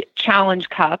City Challenge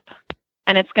Cup.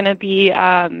 And it's going to be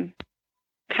kind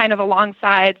of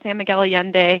alongside San Miguel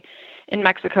Allende in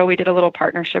Mexico. We did a little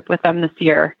partnership with them this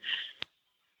year.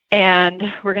 And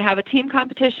we're going to have a team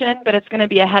competition, but it's going to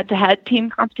be a head-to-head team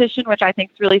competition, which I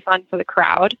think is really fun for the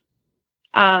crowd.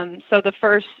 So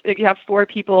you have 4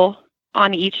 people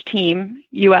on each team,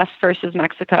 U.S. versus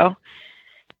Mexico.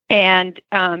 And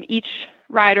each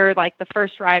rider, like the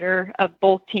first rider of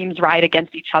both teams, ride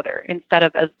against each other instead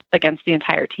of against the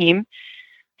entire team.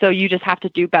 So you just have to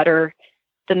do better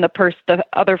than the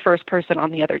other first person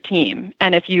on the other team.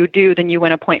 And if you do, then you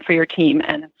win a point for your team.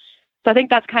 And so I think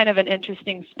that's kind of an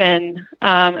interesting spin.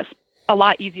 It's a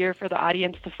lot easier for the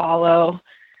audience to follow,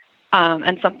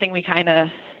 and something we kind of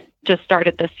just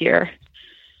started this year.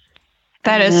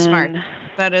 That is smart.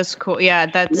 That is cool. Yeah,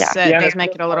 that does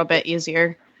make it a little bit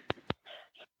easier.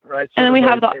 Right. So and then we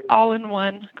have the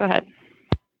all-in-one. Go ahead.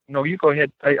 No, you go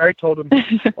ahead. I told him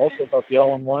also about the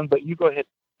all-in-one, but you go ahead.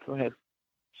 Go ahead.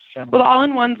 Well, the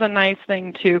all-in-one's a nice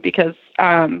thing too, because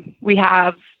you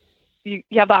have the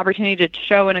opportunity to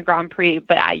show in a Grand Prix,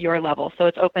 but at your level. So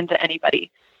it's open to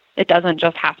anybody. It doesn't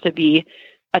just have to be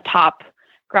a top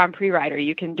Grand Prix rider.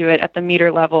 You can do it at the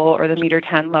meter level or the meter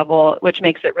 10 level, which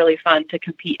makes it really fun to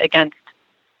compete against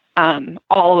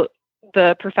all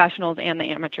the professionals and the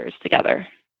amateurs together.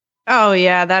 Oh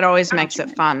yeah, that always makes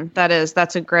it fun.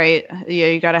 That's a great,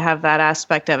 you got to have that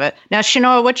aspect of it. Now,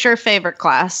 Shanoa, what's your favorite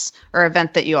class or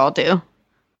event that you all do?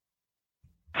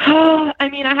 I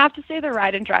mean, I have to say the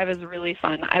ride and drive is really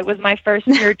fun. I was my first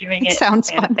year doing it in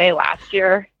Santa Fe last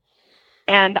year.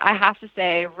 And I have to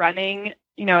say, running,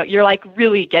 you're like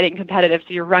really getting competitive.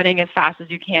 So you're running as fast as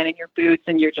you can in your boots.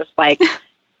 And you're just like,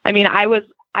 I mean,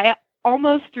 I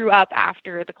almost threw up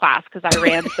after the class because I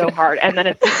ran so hard. And then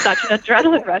it's just such an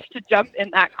adrenaline rush to jump in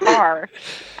that car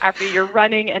after you're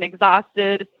running and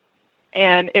exhausted.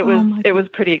 And it was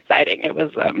pretty exciting. It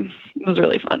was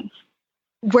really fun.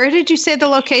 Where did you say the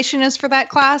location is for that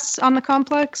class on the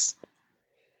complex?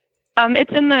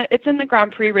 It's in the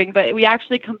Grand Prix ring, but we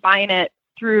actually combine it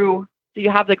through. So you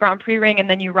have the Grand Prix ring, and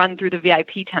then you run through the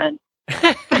VIP tent,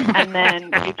 and then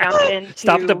you jump into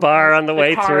stop the bar on the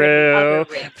way through.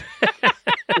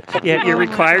 Yeah, you're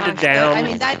required to down. I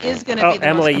mean, that is going to be the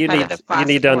Emily, most competitive class. You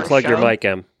need to unplug your mic,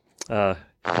 Em.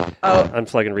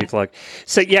 Unplug and replug.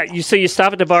 So yeah, you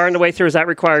stop at the bar on the way through. Is that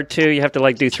required too? You have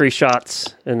to do 3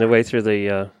 shots in the way through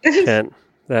the tent.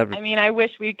 I mean, I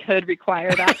wish we could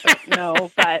require that, but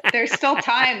no. But there's still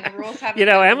time. The rules haven't.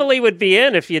 Emily would be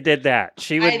in if you did that.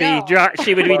 She would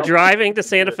be driving to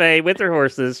Santa Fe with her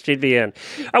horses. She'd be in.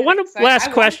 One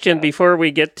last question before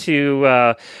we get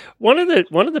to one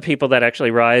of the people that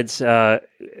actually rides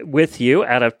with you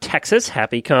out of Texas,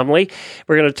 Happy Comley.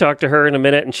 We're going to talk to her in a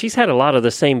minute, and she's had a lot of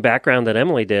the same background that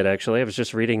Emily did. Actually, I was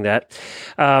just reading that,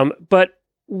 but.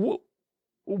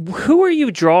 Who are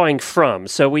you drawing from?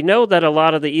 So we know that a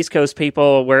lot of the East Coast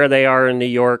people, where they are in New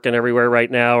York and everywhere right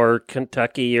now, or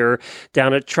Kentucky or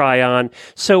down at Tryon.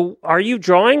 So are you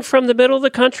drawing from the middle of the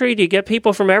country? Do you get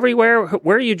people from everywhere?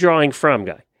 Where are you drawing from,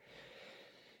 Guy?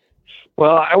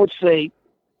 Well, I would say,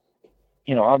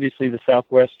 obviously the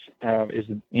Southwest is,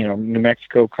 New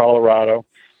Mexico, Colorado.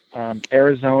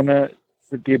 Arizona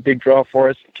would be a big draw for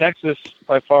us. Texas,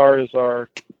 by far, is our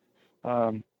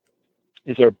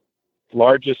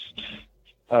largest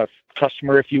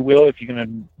customer, if you will, if you're going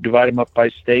to divide them up by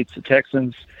states. The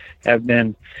Texans have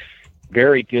been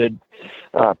very good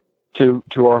to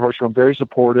our horse show, very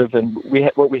supportive, and we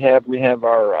have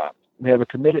a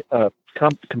committed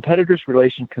competitors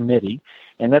relation committee,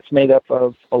 and that's made up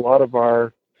of a lot of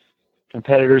our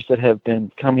competitors that have been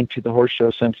coming to the horse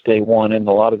show since day one, and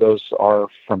a lot of those are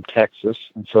from Texas,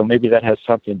 and so maybe that has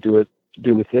something to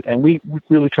do with it. And we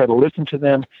really try to listen to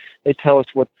them. They tell us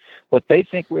what they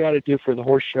think we ought to do for the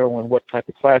horse show and what type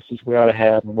of classes we ought to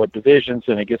have and what divisions,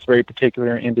 and it gets very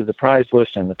particular into the prize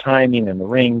list and the timing and the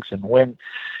rings and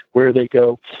where they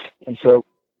go. And so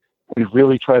we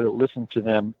really try to listen to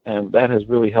them, and that has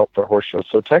really helped our horse show.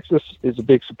 So Texas is a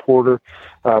big supporter.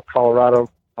 Colorado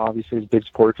obviously is a big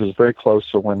supporter because it's very close.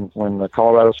 So when the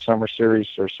Colorado Summer Series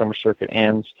or Summer Circuit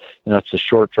ends, it's a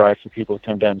short drive for people to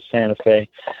come down to Santa Fe.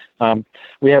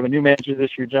 We have a new manager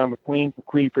this year, John McQueen, from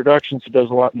Queen Productions, who does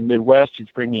a lot in the Midwest. He's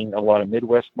bringing a lot of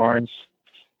Midwest barns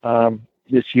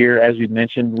this year. As we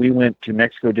mentioned, we went to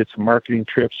Mexico, did some marketing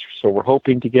trips, so we're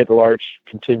hoping to get a large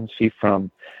contingency from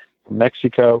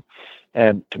Mexico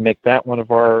and to make that one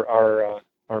of our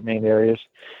main areas.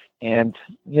 And,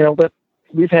 but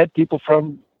we've had people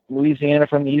from Louisiana,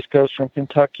 from the East Coast, from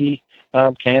Kentucky,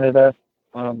 Canada,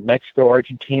 Mexico,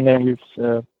 Argentina.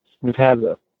 We've had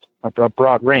a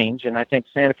broad range, and I think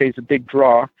Santa Fe is a big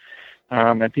draw,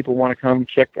 and people want to come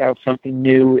check out something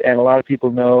new. And a lot of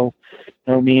people know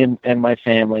me and my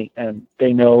family, and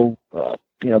they know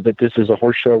that this is a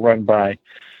horse show run by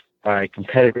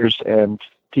competitors, and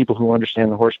people who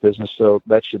understand the horse business, so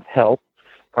that should help.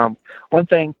 One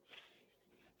thing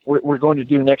we're going to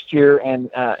do next year,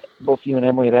 and both you and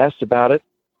Emily had asked about it,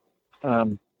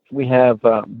 we have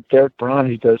Derek Braun,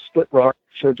 who does Split Rock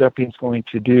Show Jumping, is going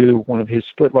to do one of his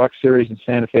Split Rock series in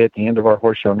Santa Fe at the end of our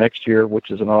horse show next year,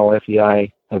 which is an all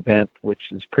FEI event,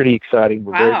 which is pretty exciting.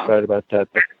 We're very excited about that.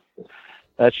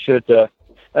 That should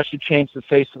change the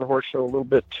face of the horse show a little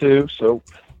bit too. So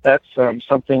that's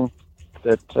something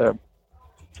that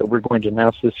we're going to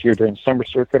announce this year during the summer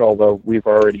circuit, although we've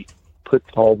already put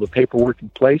all the paperwork in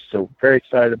place. So very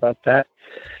excited about that.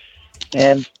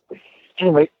 And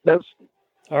anyway, that's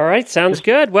all right. Sounds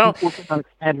good. Well,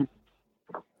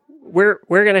 we're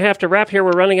going to have to wrap here.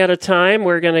 We're running out of time.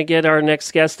 We're going to get our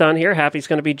next guest on here. Happy's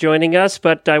going to be joining us,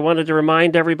 but I wanted to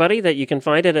remind everybody that you can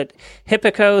find it at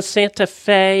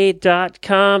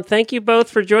HIPICOSantaFe.com. Thank you both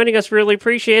for joining us. Really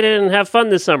appreciate it, and have fun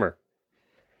this summer.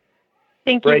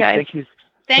 Thank you, guys.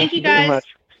 Thank you, guys.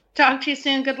 Talk to you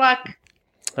soon. Good luck.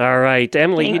 All right,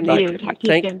 Emily.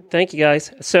 Thank you,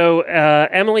 guys. So,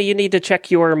 Emily, you need to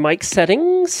check your mic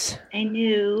settings. I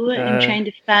know. I'm trying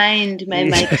to find my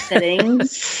mic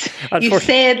settings. You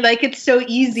say it like it's so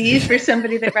easy for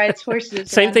somebody that rides horses.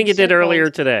 Same thing you did earlier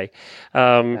today,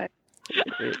 if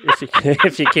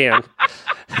you can.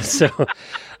 So,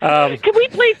 can we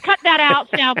please cut that out,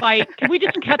 soundbite? Can we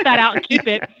just cut that out and keep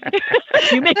it?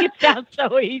 You make it sound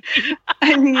so easy.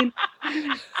 I mean,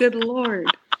 good Lord.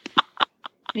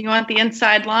 You want the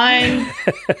inside line?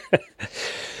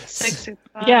 6 or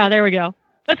 5. Yeah, there we go.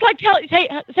 Let's say,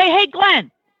 hey,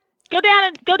 Glenn, go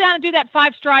down and do that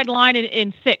 5-stride line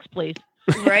in 6, please.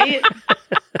 Right?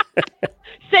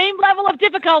 Same level of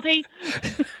difficulty.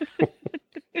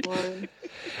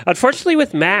 Unfortunately,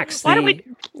 with Macs,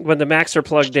 when the Macs are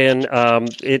plugged in,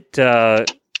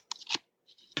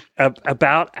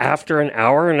 about after an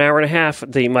hour and a half,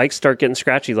 the mics start getting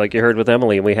scratchy, like you heard with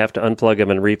Emily, and we have to unplug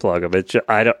them and replug them. It's just,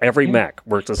 every Mac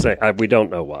works the same. We don't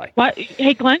know why.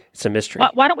 Hey, Glenn, it's a mystery.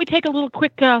 Why don't we take a little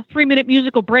quick 3-minute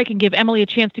musical break and give Emily a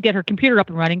chance to get her computer up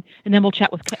and running, and then we'll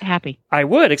chat with Happy. I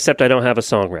would, except I don't have a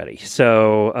song ready.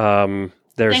 So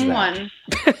there's Sing that. One.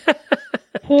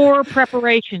 Poor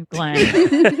preparation,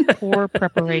 Glenn. Poor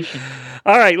preparation.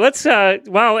 All right, let's,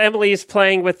 while Emily is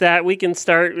playing with that, we can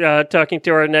start talking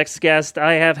to our next guest.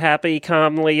 I have Happy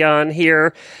calmly on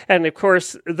here. And, of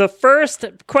course, the first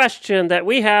question that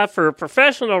we have for a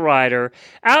professional rider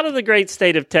out of the great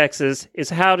state of Texas is,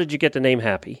 how did you get the name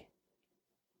Happy?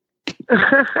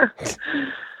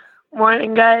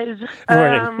 Morning, guys.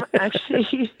 Morning.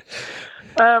 Actually,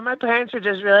 my parents were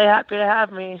just really happy to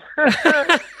have me.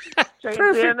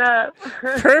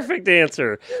 Perfect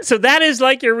answer. So that is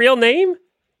like your real name?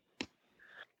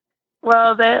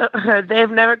 Well, they've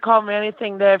never called me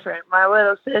anything different. My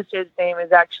little sister's name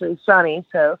is actually Sunny,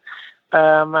 so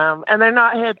and they're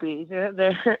not hippies.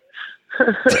 They're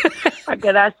I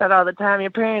get asked that all the time. Your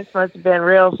parents must have been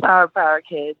real flower power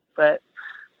kids, but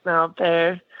no,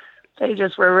 they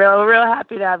just were real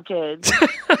happy to have kids.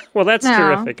 Well, that's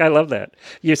terrific. I love that.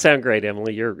 You sound great,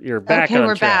 Emily. You're back on track. Okay,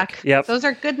 we're back. Yep. Those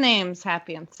are good names,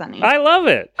 Happy and Sunny. I love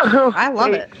it. I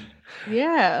love it.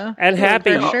 Yeah. And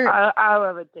Happy. Sure. I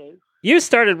love it too. You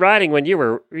started riding when you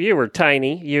were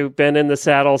tiny. You've been in the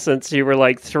saddle since you were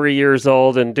like 3 years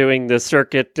old and doing the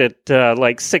circuit at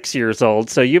like 6 years old.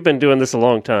 So you've been doing this a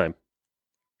long time.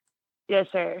 Yes,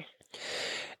 sir.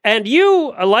 And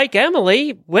you, like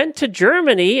Emily, went to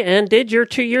Germany and did your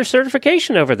 2-year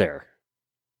certification over there.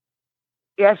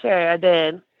 Yes, sir, I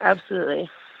did. Absolutely.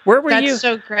 Where were you? That's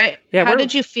so great. Yeah, How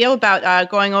did you feel about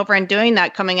going over and doing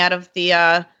that, coming out of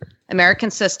the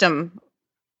American system?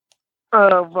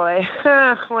 Oh, boy.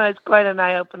 Well, it's quite an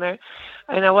eye-opener.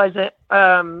 And I wasn't,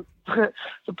 the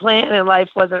plan in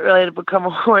life wasn't really to become a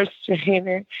horse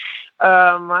trainer.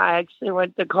 I actually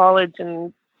went to college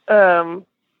and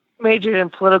majored in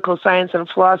political science and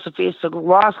philosophy, so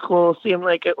law school seemed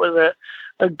like it was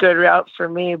a good route for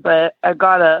me, but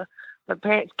my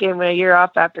parents gave me a year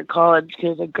off after college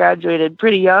because I graduated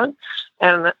pretty young,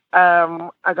 and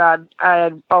I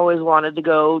had always wanted to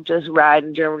go just ride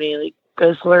in Germany, like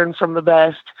just learn from the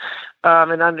best,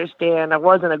 and understand. I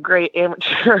wasn't a great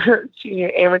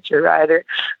junior amateur rider.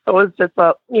 I was just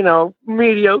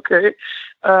mediocre.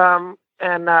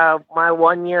 And my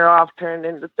 1 year off turned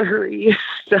into 3.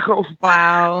 So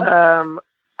wow.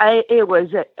 It was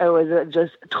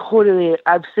just totally,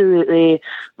 absolutely,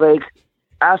 like,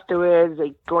 afterwards,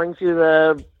 like going through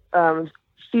the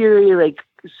theory, like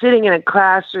sitting in a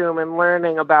classroom and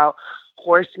learning about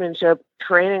horsemanship,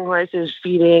 training horses,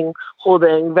 feeding,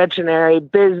 holding, veterinary,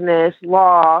 business,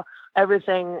 law,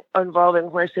 everything involving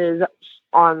horses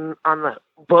on the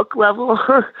book level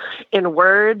in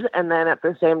words, and then at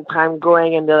the same time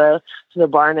going into the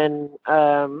barn and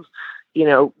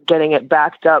getting it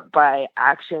backed up by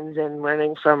actions and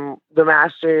learning from the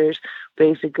masters.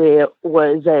 Basically, it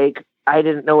was like I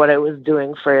didn't know what I was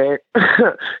doing for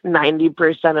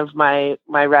 90% of my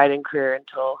riding career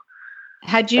until.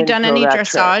 Had you done any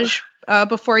dressage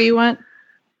before you went?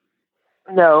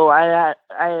 No, I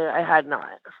had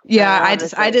not. Yeah,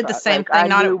 I did the same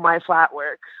thing. I knew my flat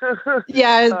work.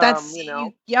 Yeah, that's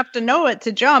you have to know it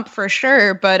to jump for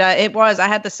sure. But I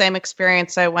had the same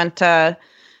experience. I went through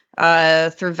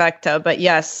Vecta, but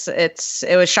yes,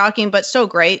 it was shocking, but so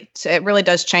great. It really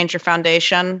does change your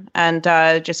foundation and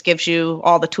just gives you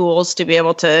all the tools to be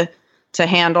able to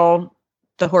handle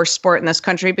the horse sport in this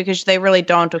country, because they really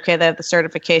don't. Okay, they have the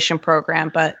certification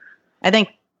program, but I think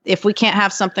if we can't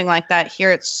have something like that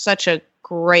here, it's such a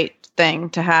great thing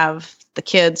to have the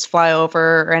kids fly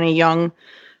over or any young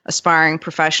aspiring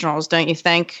professionals, don't you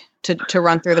think, to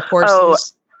run through the courses? Oh,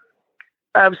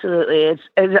 absolutely.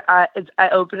 It's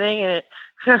eye-opening, and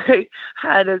it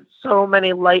had so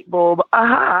many light bulb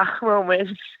aha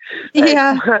moments.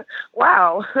 Yeah.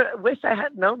 Wow. Wish I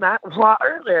had known that a lot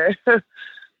earlier.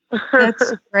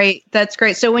 That's great. That's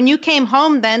great. So when you came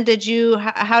home, then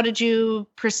how did you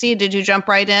proceed? Did you jump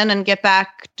right in and get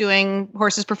back doing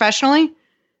horses professionally?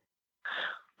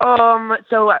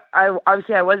 So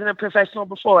I wasn't a professional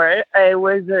before. I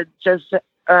was just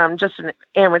an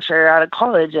amateur out of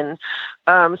college, and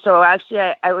so actually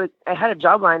I had a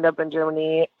job lined up in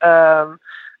Germany at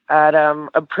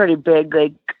a pretty big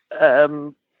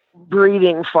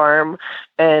breeding farm,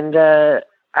 and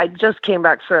I just came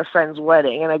back for a friend's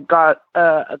wedding, and I got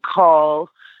a call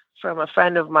from a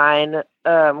friend of mine,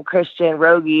 Christian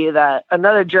Rogi, that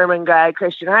another German guy,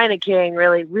 Christian Heineking,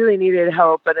 really needed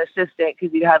help, an assistant,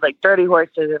 because he had like 30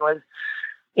 horses and was,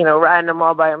 riding them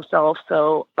all by himself.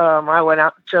 So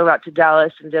I drove out to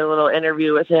Dallas and did a little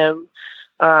interview with him,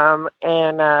 and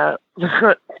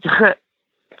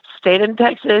stayed in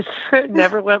Texas,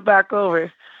 never went back over.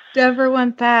 Never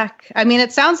went back. I mean,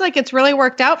 it sounds like it's really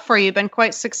worked out for you. You've been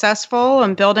quite successful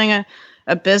in building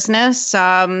a business.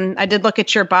 I did look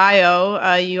at your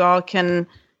bio. You all can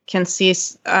see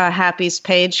Happy's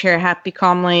page here. Happy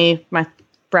Calmly, my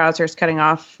browser's cutting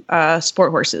off,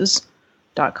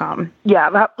 sporthorses.com. Yeah,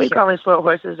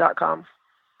 happycalmlysporthorses.com.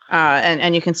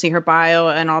 And you can see her bio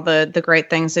and all the great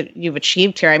things that you've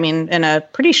achieved here. I mean, in a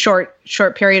pretty short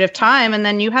period of time. And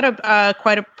then you had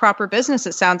quite a proper business,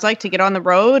 it sounds like, to get on the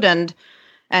road and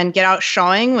get out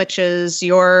showing, which is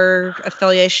your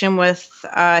affiliation with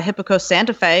HIPICO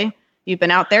Santa Fe. You've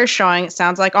been out there showing, it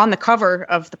sounds like, on the cover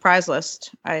of the prize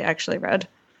list. I actually read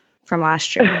from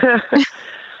last year.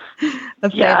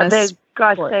 Yeah,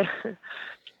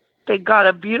 they got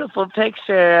a beautiful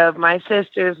picture of my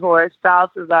sister's horse,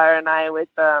 Balthazar, and I with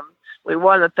we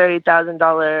won a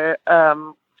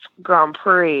 $30,000 Grand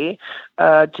Prix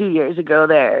 2 years ago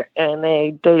there, and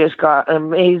they just got an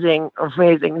amazing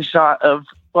shot of,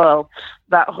 well,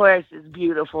 that horse is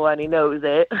beautiful and he knows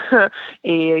it.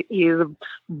 He's a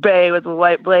bay with a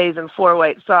white blaze and 4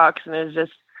 white socks, and is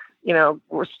just,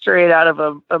 we're straight out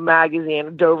of a magazine,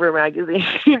 a Dover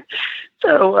magazine.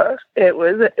 So it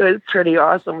was pretty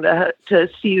awesome to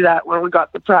see that when we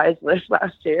got the prize list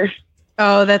last year.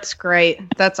 Oh, that's great.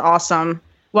 That's awesome.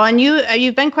 Well, and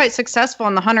you've been quite successful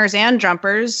in the hunters and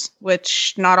jumpers,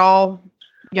 which not all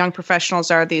young professionals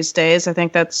are these days. I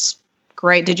think that's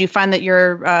great. Did you find that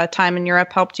your time in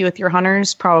Europe helped you with your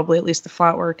hunters? Probably, at least the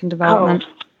flat work and development.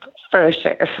 Oh, for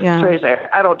sure. Yeah. For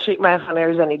sure. I don't treat my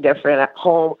hunters any different at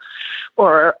home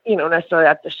or, necessarily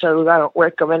at the shows. I don't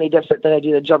work them any different than I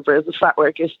do the jumpers. The flat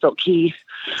work is still key.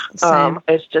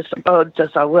 It's just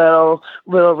a little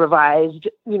revised,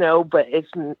 but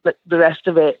the rest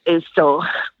of it is still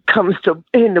comes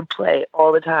into play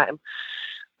all the time.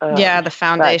 The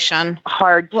foundation.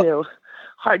 Hard to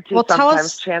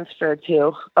sometimes transfer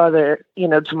to other,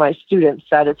 to my students,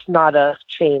 that it's not a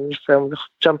change from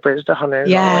jumpers to hunters.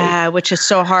 Yeah, which is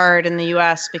so hard in the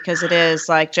U.S. because it is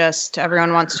like just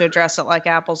everyone wants to address it like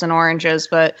apples and oranges,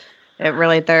 but it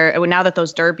really, now that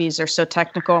those derbies are so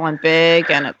technical and big,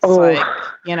 and it's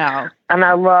And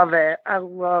I love it. I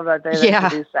love that they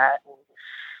introduce that.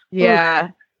 Yeah,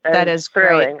 that is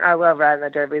thrilling. great. I love riding the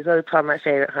derbies. Those are probably my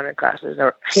favorite hunter classes.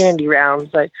 They're handy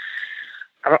rounds. Like,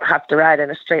 I don't have to ride in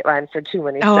a straight line for too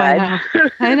many sides.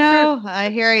 I know.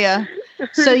 I hear you.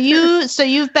 So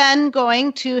you've been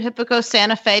going to HIPICO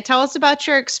Santa Fe. Tell us about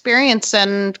your experience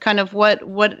and kind of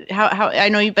how I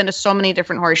know you've been to so many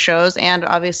different horse shows and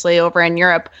obviously over in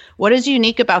Europe. What is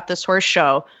unique about this horse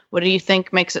show? What do you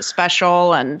think makes it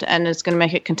special and is going to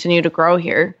make it continue to grow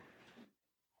here?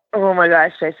 Oh my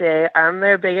gosh, I say I'm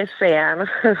their biggest fan.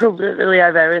 Literally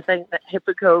have everything, that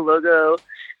HIPICO logo,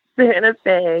 Santa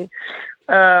Fe,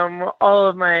 all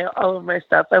of my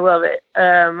stuff. I love it.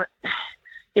 That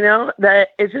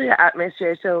it's the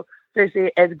atmosphere. So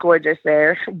seriously, it's gorgeous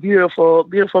there. Beautiful,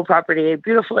 beautiful property,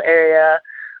 beautiful area.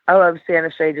 I love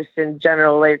Santa Fe just in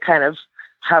general. They kind of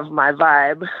have my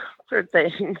vibe for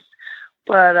things.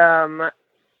 But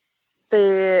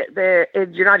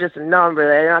you're not just a number.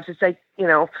 They're not just like,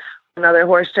 another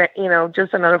horse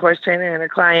just another horse trainer and a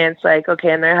client's like,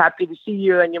 okay, and they're happy to see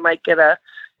you, and you might get a,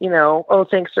 oh,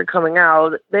 thanks for coming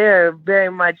out. They're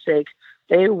very much like,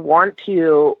 they want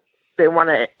to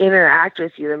interact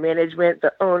with you, the management,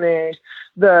 the owners,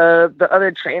 the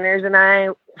other trainers, and I,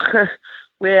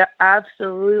 we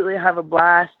absolutely have a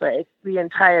blast, like the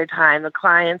entire time. The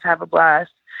clients have a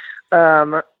blast. They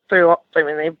have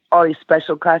all these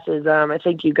special classes. I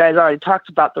think you guys already talked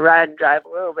about the ride and drive a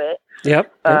little bit.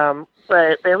 Yep.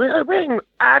 But they bring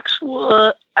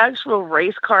actual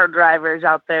race car drivers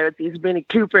out there with these Mini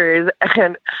Coopers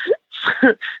and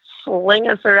sling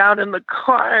us around in the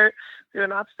car through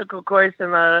an obstacle course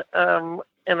in a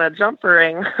jump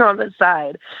ring on the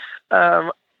side.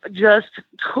 Just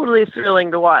totally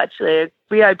thrilling to watch. The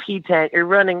VIP tent, you're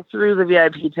running through the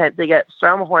VIP tent to get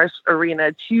from horse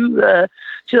arena to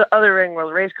the other ring where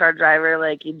the race car driver,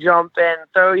 like, you jump in,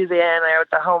 throw you in there with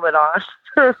the helmet on.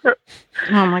 Oh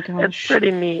my gosh. It's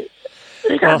pretty neat.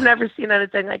 I've never seen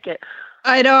anything like it.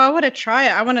 I know. I want to try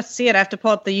it. I want to see it. I have to pull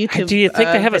up the YouTube. Do you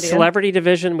think they have video. a celebrity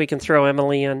division we can throw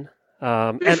Emily in?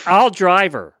 And I'll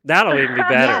drive her. That'll even be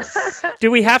better. Yes. Do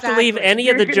we have to leave any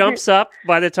of the jumps up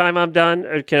by the time I'm done,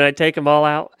 or can I take them all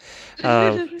out?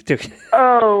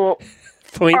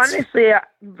 Points. Honestly,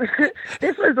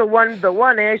 this was the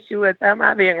one issue with them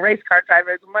having race car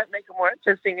drivers. It might make it more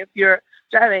interesting if you're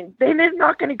driving. They didn't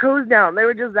knock any codes down. They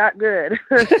were just that good.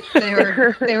 They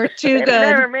were too good. They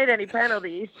never made any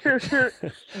penalties.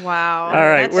 Wow. All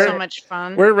right. That's so much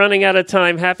fun. We're running out of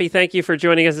time. Happy, thank you for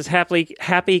joining us. It's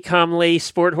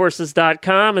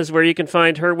HiPiComelySportHorses.com is where you can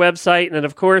find her website. And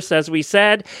of course, as we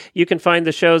said, you can find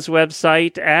the show's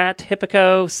website at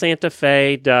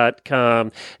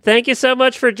HiPiCoSantaFe.com. Thank you so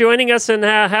much for joining us, and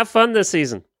have fun this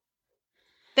season.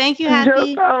 Thank you,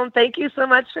 Happy. No problem. Thank you so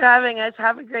much for having us.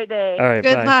 Have a great day. All right,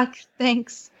 Good bye. luck.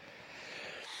 Thanks.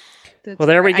 Well,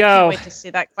 there we go. I can't wait to see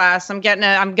that class. I'm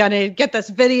gonna get this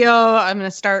video. I'm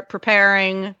gonna start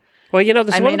preparing. Well, this I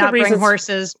is may one of the not reasons. bring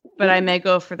horses, but I may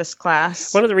go for this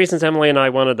class. One of the reasons Emily and I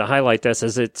wanted to highlight this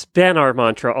is it's been our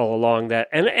mantra all along that,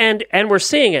 and we're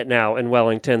seeing it now in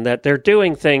Wellington, that they're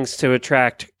doing things to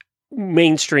attract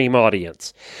mainstream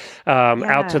audience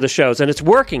out to the shows, and it's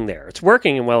working there. It's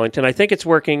working in Wellington. I think it's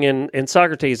working in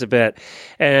Socrates a bit,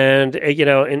 and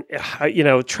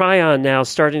Tryon now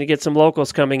starting to get some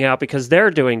locals coming out because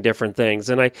they're doing different things.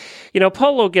 And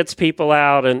Polo gets people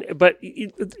out, but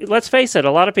let's face it,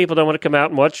 a lot of people don't want to come out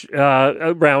and watch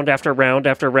round after round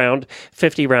after round,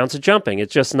 50 rounds of jumping.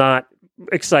 It's just not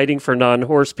exciting for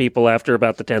non-horse people after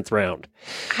about the 10th round.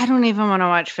 I don't even want to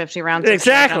watch 50 rounds.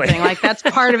 Exactly. Like, that's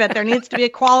part of it. There needs to be a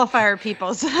qualifier,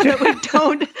 people, so that we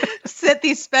don't sit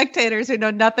these spectators who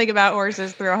know nothing about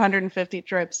horses through 150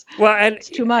 trips. Well, and it's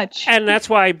too much. And that's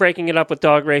why breaking it up with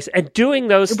dog race and doing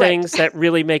those things that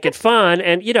really make it fun.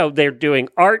 And, they're doing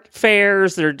art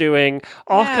fairs. They're doing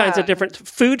all kinds of different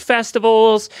food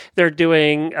festivals. They're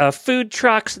doing food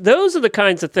trucks. Those are the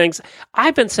kinds of things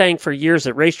I've been saying for years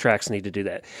that racetracks need to do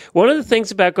that. One of the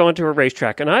things about going to a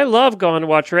racetrack, and I love going to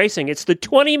watch racing, it's the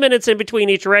 20 minutes in between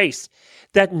each race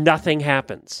that nothing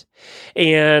happens.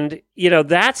 And,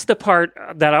 that's the part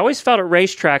that I always felt at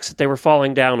racetracks that they were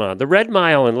falling down on. The Red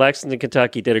Mile in Lexington,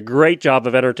 Kentucky did a great job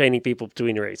of entertaining people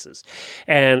between races.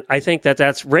 And I think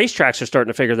that's racetracks are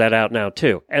starting to figure that out now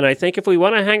too. And I think if we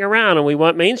want to hang around and we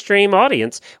want mainstream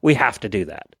audience, we have to do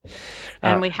that.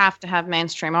 And we have to have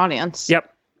mainstream audience. Yep.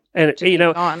 And,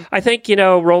 I think,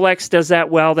 Rolex does that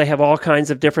well. They have all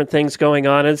kinds of different things going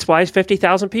on. And it's why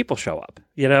 50,000 people show up.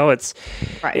 It's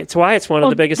why it's one of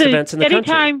the biggest events in the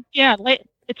country. Anytime,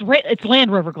 it's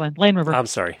Land Rover, Glenn. Land Rover. I'm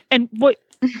sorry. And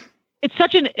it's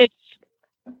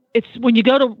when you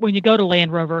go to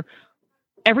Land Rover,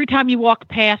 every time you walk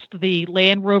past the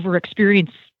Land Rover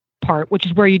experience part, which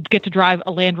is where you get to drive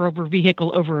a Land Rover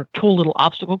vehicle over a cool little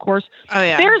obstacle course. Oh,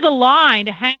 yeah. There's a line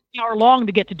a half hour long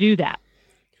to get to do that.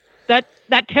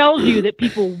 That tells you that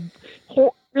people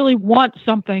really want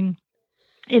something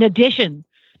in addition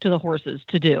to the horses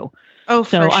to do. Oh,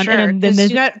 for sure. And then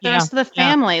you got the rest of the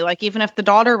family. Like, even if the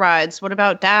daughter rides, what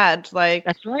about dad? Like,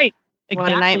 that's right.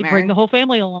 What a nightmare. Bring the whole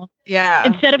family along. Yeah.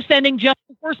 Instead of sending just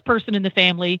the horse person in the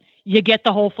family, you get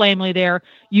the whole family there.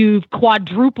 You've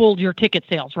quadrupled your ticket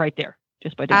sales right there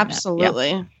just by doing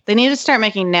Absolutely. that. Yeah. They need to start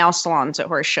making nail salons at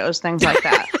horse shows, things like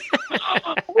that.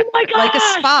 Oh my gosh! Like a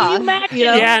spa.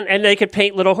 Yeah, and they could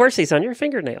paint little horsies on your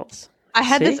fingernails. I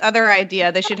had this other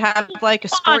idea. They should have like a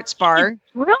sports bar,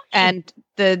 and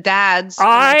the dads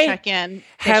when they check in.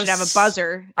 They should have a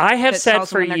buzzer. I have said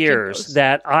for years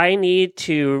that I need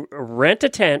to rent a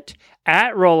tent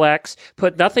at Rolex,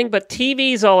 put nothing but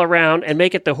TVs all around, and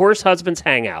make it the horse husband's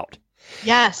hangout.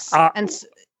 Yes, and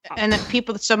if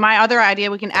people. So my other idea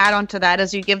we can add on to that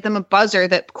is you give them a buzzer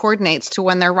that coordinates to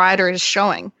when their rider is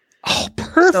showing. Oh,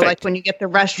 perfect. So like when you get the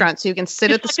restaurant, so you can sit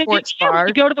at the sports bar.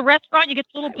 You go to the restaurant, you get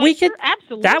the little poster.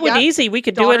 Absolutely. That would be easy. We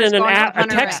could do it in an app, a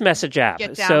text message app.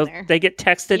 So they get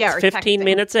texted 15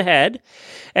 minutes ahead,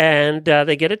 and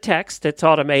they get a text that's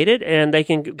automated, and they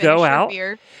can go out.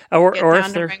 Beer, or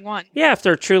if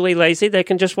they're truly lazy, they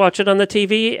can just watch it on the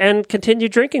TV and continue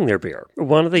drinking their beer.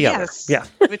 One or the other. Yeah.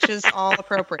 Which is all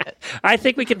appropriate. I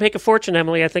think we could make a fortune,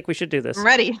 Emily. I think we should do this. I'm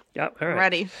ready. Yep. All right.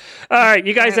 Ready. All right.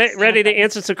 You guys ready to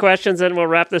answer some questions, and we'll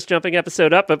wrap this jumping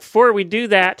episode up. But before we do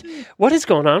that, what is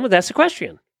going on with Ece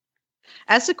Equestrian?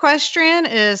 Ece Equestrian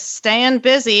is staying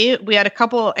busy. We had a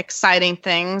couple exciting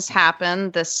things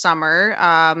happen this summer.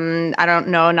 I don't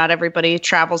know, not everybody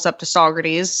travels up to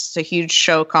Saugerties. It's a huge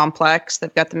show complex.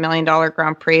 They've got the $1 Million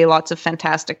Grand Prix, lots of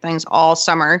fantastic things all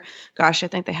summer. Gosh, I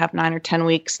think they have 9 or 10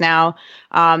 weeks now.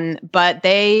 But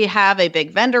they have a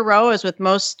big vendor row, as with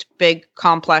most big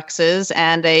complexes,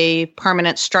 and a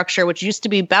permanent structure, which used to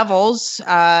be Bevel's,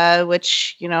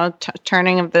 which,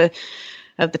 turning of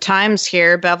the times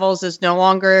here, Bevel's is no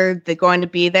longer going to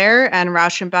be there, and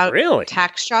Rauschenbach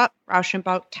Tax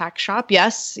Shop.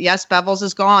 Yes, Bevel's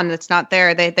is gone. It's not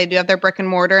there. They do have their brick and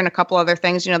mortar and a couple other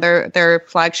things, their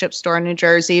flagship store in New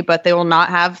Jersey, but they will not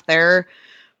have their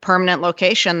permanent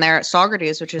location there at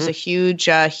Saugerties, which is a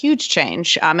huge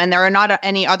change. And there are not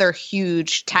any other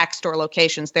huge tax store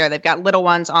locations there. They've got little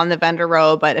ones on the vendor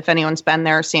row, but if anyone's been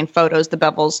there, seen photos, the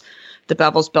Bevel's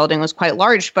building was quite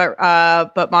large, but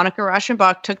Monica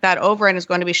Rauschenbach took that over and is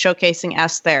going to be showcasing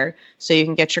S there, so you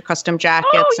can get your custom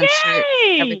jackets and shirts,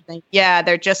 everything. Yeah,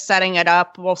 they're just setting it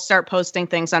up. We'll start posting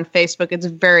things on Facebook. It's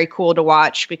very cool to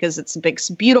watch because it's a big,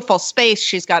 beautiful space.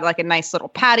 She's got like a nice little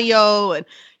patio and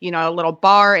a little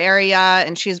bar area,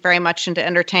 and she's very much into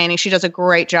entertaining. She does a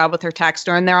great job with her tax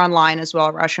store, and they're online as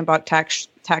well, Rauschenbach tax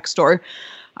store.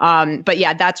 But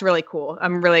yeah, that's really cool.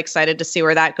 I'm really excited to see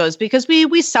where that goes because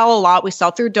we sell a lot. We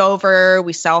sell through Dover.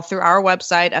 We sell through our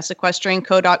website,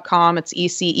 HIPICO.com. It's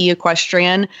ECE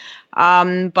Equestrian.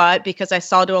 But because I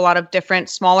sell to a lot of different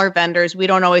smaller vendors, we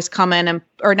don't always come in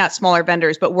or not smaller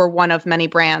vendors, but we're one of many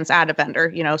brands at a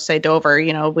vendor, say Dover,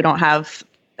 we don't have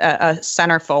a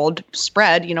centerfold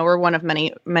spread, we're one of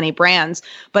many brands.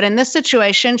 But in this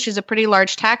situation, she's a pretty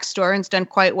large tax store and it's done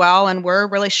quite well, and we're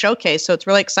really showcased. So it's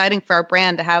really exciting for our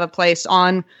brand to have a place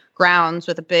on grounds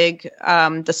with a big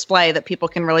display that people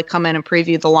can really come in and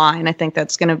preview the line. I think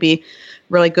that's going to be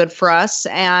really good for us.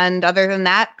 And other than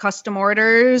that, custom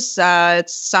orders,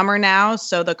 it's summer now,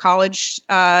 so the college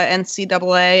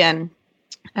NCAA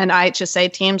and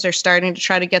IHSA teams are starting to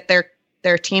try to get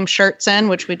their team shirts in,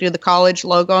 which we do the college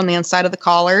logo on the inside of the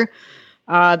collar.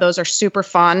 Those are super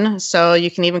fun. So you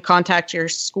can even contact your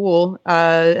school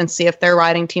and see if their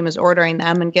riding team is ordering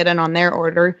them and get in on their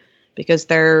order because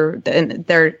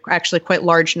they're actually quite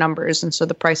large numbers. And so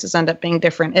the prices end up being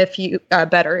different if you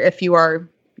are,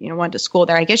 went to school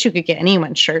there. I guess you could get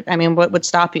anyone's shirt. I mean, what would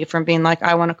stop you from being like,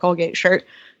 I want a Colgate shirt?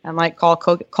 And call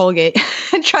Colgate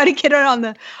and try to get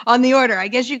it on the order. I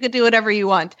guess you could do whatever you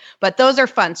want, but those are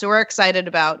fun. So we're excited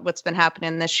about what's been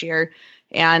happening this year,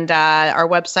 and our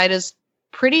website is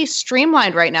pretty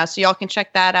streamlined right now. So y'all can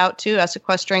check that out too.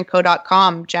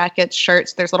 HIPICO.com. Jackets,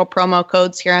 shirts. There's little promo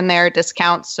codes here and there,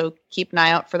 discounts. So keep an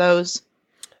eye out for those.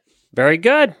 Very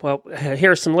good. Well,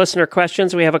 here are some listener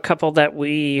questions. We have a couple that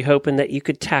we hoping that you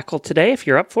could tackle today if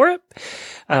you're up for it.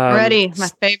 Ready. My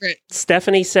favorite.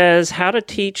 Stephanie says, how to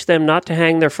teach them not to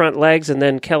hang their front legs. And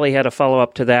then Kelly had a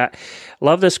follow-up to that.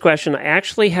 Love this question. I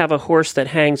actually have a horse that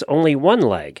hangs only one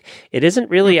leg. It isn't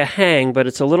really a hang, but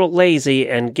it's a little lazy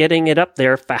and getting it up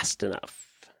there fast enough.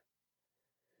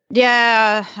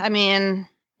 Yeah. I mean,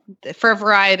 for a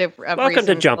variety of Welcome reasons.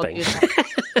 to jumping.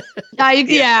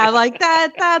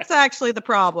 That's actually the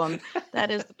problem. That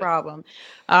is the problem.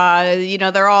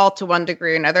 They're all to one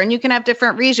degree or another, and you can have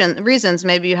different reasons.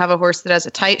 Maybe you have a horse that has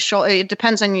a tight shoulder. It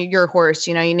depends on your horse.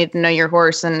 You need to know your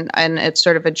horse, and it's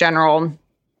sort of a general,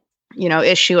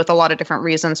 issue with a lot of different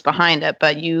reasons behind it.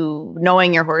 But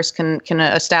knowing your horse can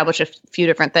establish a few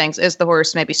different things. Is the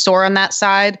horse maybe sore on that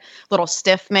side, a little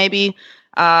stiff maybe?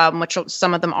 which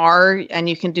some of them are, and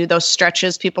you can do those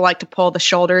stretches. People like to pull the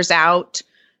shoulders out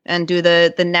and do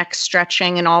the neck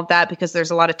stretching and all of that, because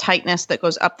there's a lot of tightness that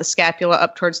goes up the scapula,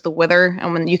 up towards the wither.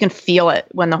 And when you can feel it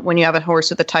when you have a horse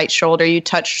with a tight shoulder, you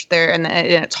touch there and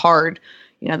it's hard,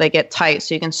 they get tight.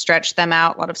 So you can stretch them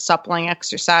out, a lot of suppling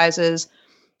exercises.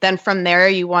 Then from there,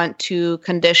 you want to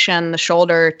condition the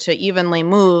shoulder to evenly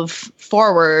move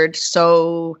forward.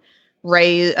 So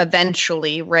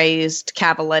eventually raised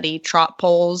cavaletti trot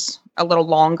poles, a little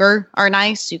longer, are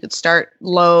nice. You could start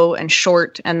low and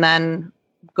short and then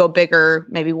go bigger,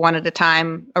 maybe one at a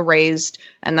time, a raised,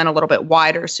 and then a little bit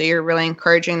wider. So you're really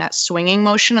encouraging that swinging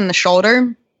motion in the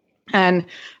shoulder. And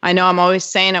I know I'm always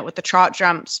saying it with the trot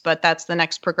jumps, but that's the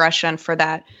next progression for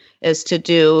that, is to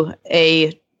do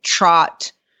a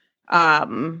trot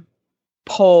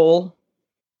pole,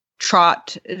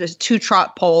 two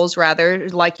trot poles rather,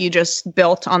 like you just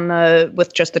built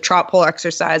with just the trot pole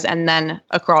exercise, and then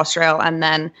a cross rail, and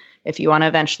then if you want to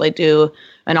eventually do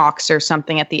an ox or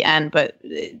something at the end. But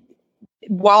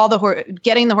while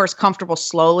getting the horse comfortable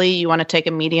slowly, you want to take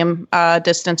a medium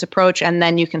distance approach, and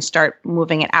then you can start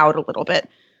moving it out a little bit.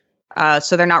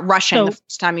 So they're not rushing the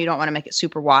first time. You don't want to make it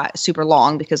super wide, super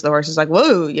long, because the horse is like,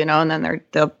 whoa, and then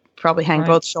they'll probably hang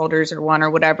both shoulders or one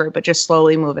or whatever, but just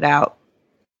slowly move it out.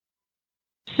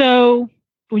 So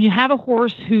when you have a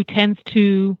horse who tends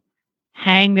to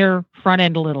hang their front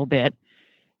end a little bit,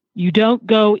 you don't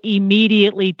go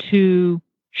immediately to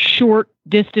short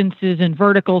distances and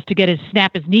verticals to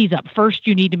snap his knees up. First,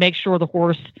 you need to make sure the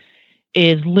horse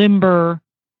is limber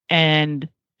and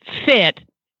fit,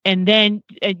 and then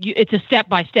it's a step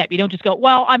by step. You don't just go,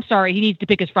 well, I'm sorry, he needs to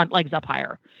pick his front legs up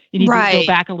higher. You need to go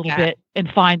back a little bit and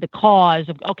find the cause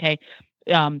of, okay,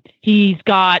 he's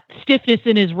got stiffness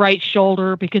in his right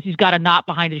shoulder because he's got a knot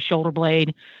behind his shoulder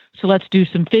blade. So let's do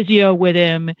some physio with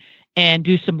him and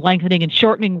do some lengthening and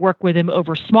shortening work with him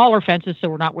over smaller fences so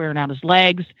we're not wearing out his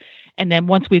legs. And then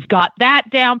once we've got that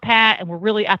down pat and we're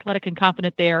really athletic and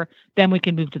confident there, then we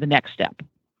can move to the next step.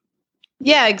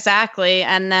 Yeah, exactly.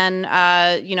 And then,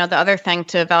 the other thing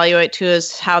to evaluate too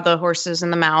is how the horse is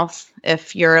in the mouth.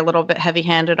 If you're a little bit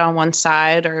heavy-handed on one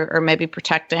side or maybe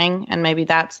protecting, and maybe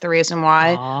that's the reason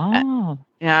why. Oh,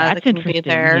 yeah, that's that can interesting. be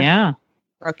there. Yeah.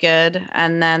 Crooked.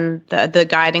 And then the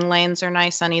guiding lanes are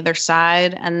nice on either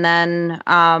side. And then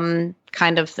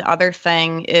kind of the other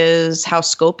thing is how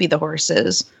scopy the horse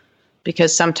is,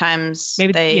 because sometimes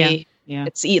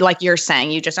it's like you're saying,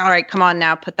 you just, all right, come on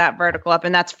now, put that vertical up.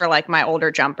 And that's for like my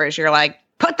older jumpers. You're like,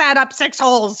 put that up 6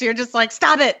 holes. You're just like,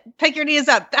 stop it, pick your knees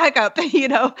up, back up. You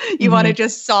want to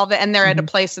just solve it. And they're at a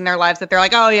place in their lives that they're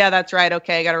like, oh yeah, that's right.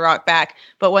 Okay, I got to rock back.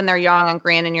 But when they're young and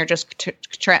green and you're just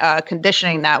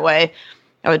conditioning that way,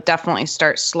 I would definitely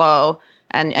start slow,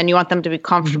 and you want them to be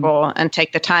comfortable and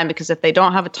take the time, because if they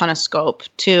don't have a ton of scope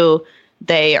too,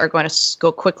 they are going to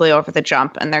go quickly over the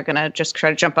jump, and they're going to just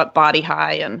try to jump up body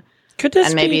high and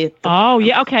maybe.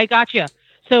 Okay, gotcha.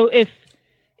 So if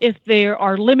they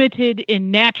are limited in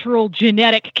natural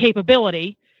genetic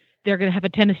capability, they're going to have a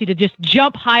tendency to just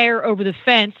jump higher over the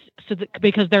fence,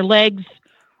 because their legs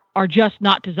are just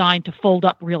not designed to fold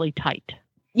up really tight.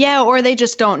 Yeah, or they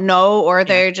just don't know, or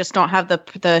they just don't have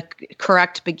the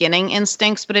correct beginning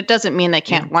instincts. But it doesn't mean they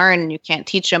can't learn and you can't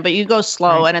teach them. But you go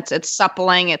slow, and it's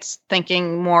suppling, it's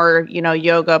thinking more,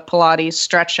 yoga, Pilates,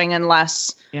 stretching, and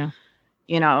less,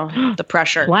 the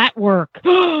pressure. Flat work.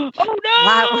 Oh no!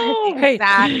 Flat work,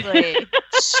 exactly.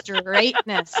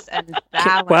 Straightness and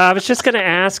balance. Well, I was just going to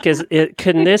ask: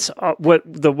 can this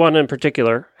the one in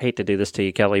particular? I hate to do this to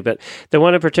you, Kelly, but the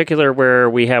one in particular where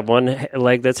we have one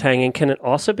leg that's hanging, can it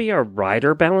also be a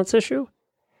rider balance issue?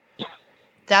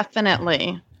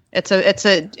 Definitely,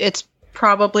 it's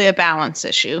probably a balance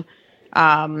issue,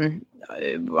 on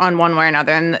one way or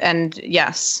another, and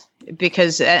yes.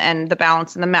 Because and the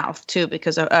balance in the mouth too,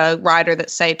 because a rider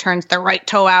that say turns their right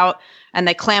toe out and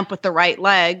they clamp with the right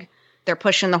leg, they're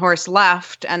pushing the horse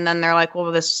left, and then they're like,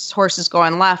 well, this horse is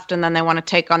going left, and then they want to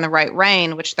take on the right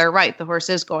rein, which they're right, the horse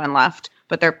is going left,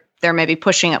 but they're maybe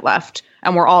pushing it left,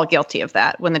 and we're all guilty of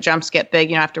that. When the jumps get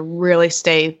big, I have to really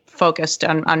stay focused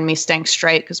on me staying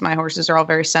straight, because my horses are all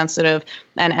very sensitive,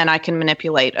 and I can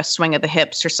manipulate a swing of the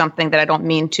hips or something that I don't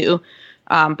mean to.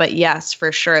 But yes,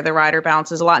 for sure, the rider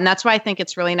balances a lot. And that's why I think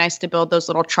it's really nice to build those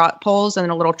little trot poles and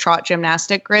a little trot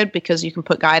gymnastic grid, because you can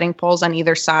put guiding poles on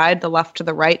either side, the left to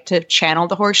the right, to channel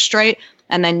the horse straight.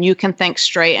 And then you can think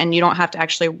straight, and you don't have to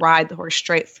actually ride the horse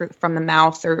straight from the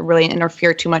mouth or really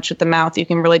interfere too much with the mouth. You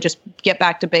can really just get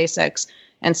back to basics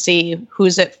and see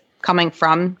who's it coming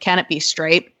from. Can it be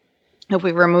straight? If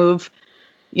we remove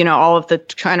all of the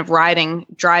kind of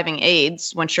driving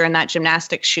aids. Once you're in that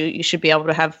gymnastics chute, you should be able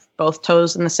to have both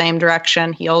toes in the same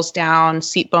direction, heels down,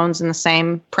 seat bones in the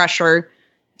same pressure,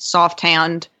 soft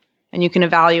hand, and you can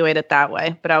evaluate it that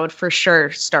way. But I would for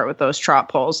sure start with those trot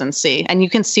poles and see. And you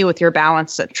can see with your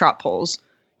balance at trot poles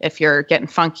if you're getting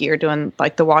funky or doing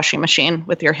like the washing machine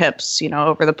with your hips,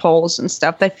 over the poles and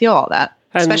stuff. They feel all that,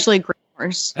 especially green.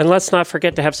 And let's not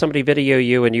forget to have somebody video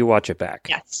you and you watch it back.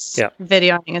 Yes. Yeah.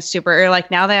 Videoing is super.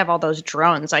 Like now they have all those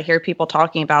drones. I hear people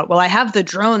talking about, well, I have the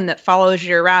drone that follows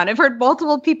you around. I've heard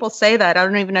multiple people say that. I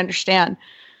don't even understand.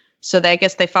 So I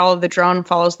guess they follow the drone,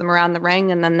 follows them around the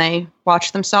ring, and then they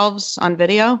watch themselves on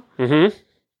video. Mm-hmm.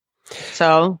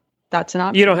 So that's an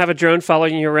option. You don't have a drone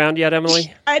following you around yet,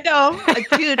 Emily? I know.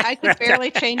 Dude, I could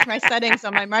barely change my settings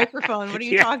on my microphone. What are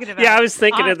you talking about? Yeah, I was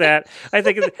thinking of that. I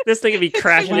think this thing would be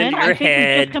crashing into your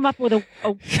head. We just come up with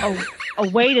a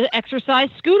way to exercise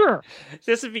scooter.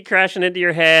 This would be crashing into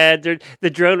your head. The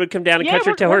drone would come down and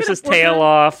cut your horse's tail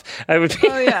off. I would be.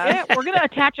 Oh, yeah. We're going to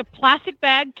attach a plastic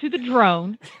bag to the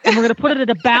drone, and we're going to put it at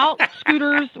about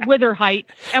Scooter's wither height,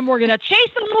 and we're going to chase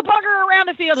the little bugger around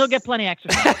the field. He'll get plenty of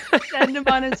exercise. Send him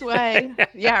on his way.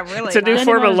 Yeah, really. It's a new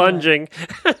form of lunging.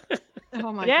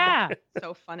 Oh my God.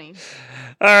 So funny.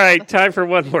 All right, time for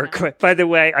one more quick. By the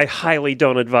way, I highly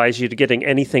don't advise you to getting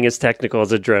anything as technical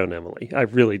as a drone, Emily. I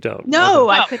really don't. No,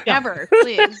 I could never.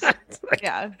 Please.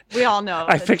 Yeah, we all know.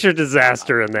 I picture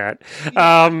disaster in that.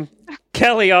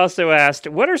 Kelly also asked,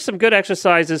 what are some good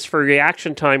exercises for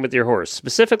reaction time with your horse,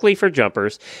 specifically for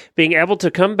jumpers, being able to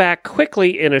come back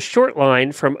quickly in a short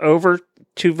line from over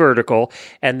to vertical,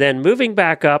 and then moving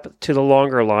back up to the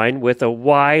longer line with a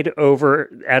wide over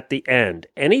at the end.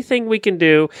 Anything we can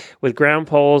do with ground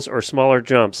poles or smaller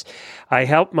jumps. I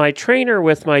help my trainer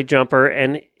with my jumper,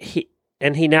 and he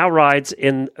now rides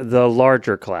in the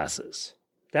larger classes.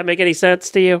 That make any sense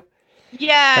to you?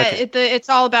 Yeah, okay. It's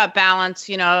all about balance,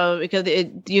 because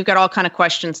you've got all kind of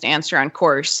questions to answer on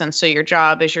course, and so your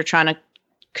job is you're trying to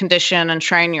condition and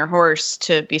train your horse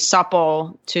to be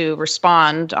supple, to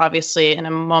respond, obviously, in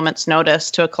a moment's notice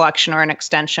to a collection or an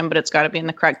extension, but it's got to be in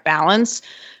the correct balance.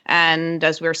 And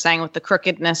as we were saying with the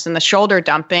crookedness and the shoulder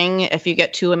dumping, if you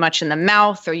get too much in the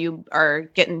mouth or you are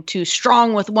getting too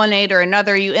strong with one aid or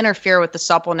another, you interfere with the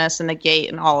suppleness and the gait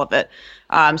and all of it.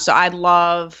 So I'd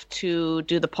love to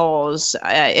do the poles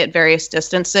at various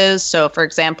distances. So, for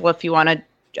example, if you want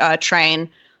to train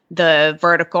the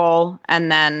vertical,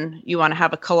 and then you want to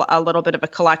have a little bit of a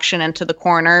collection into the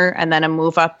corner and then a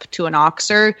move up to an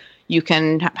oxer, you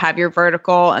can have your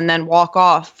vertical and then walk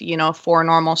off, 4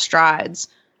 normal strides.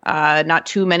 Not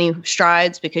too many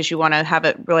strides because you want to have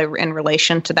it really in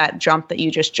relation to that jump that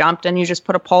you just jumped, and you just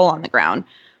put a pole on the ground.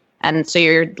 And so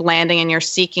you're landing and you're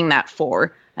seeking that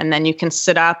 4. And then you can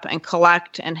sit up and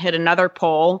collect and hit another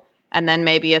pole. And then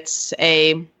maybe it's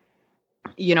a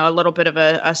little bit of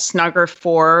a snugger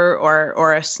 4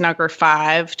 or a snugger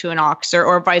 5 to an oxer,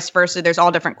 or vice versa. There's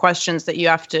all different questions that you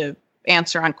have to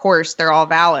answer on course. They're all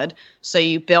valid. So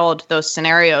you build those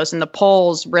scenarios, and the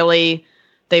poles really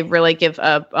give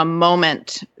a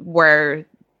moment where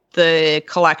the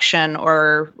collection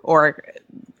or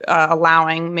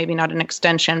allowing, maybe not an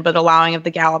extension, but allowing of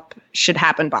the gallop should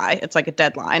happen by. It's like a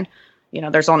deadline.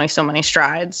 There's only so many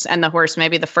strides, and the horse,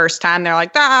 maybe the first time they're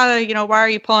like, why are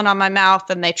you pulling on my mouth?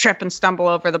 And they trip and stumble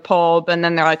over the pole. And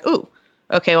then they're like, ooh,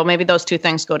 okay, well, maybe those two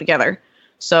things go together.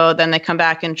 So then they come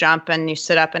back and jump, and you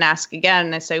sit up and ask again.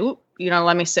 And they say, ooh,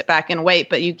 let me sit back and wait.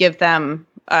 But you give them,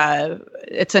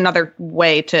 it's another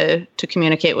way to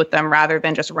communicate with them rather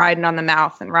than just riding on the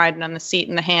mouth and riding on the seat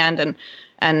and the hand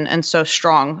and so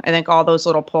strong. I think all those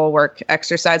little pole work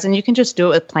exercise, and you can just do it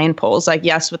with plain poles. Like,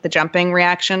 yes, with the jumping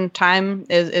reaction time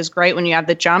is great when you have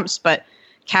the jumps, but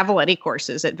cavaletti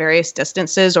courses at various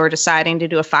distances, or deciding to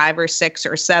do a 5 or 6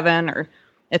 or 7, or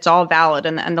it's all valid.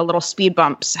 And the little speed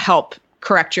bumps help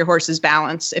correct your horse's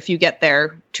balance if you get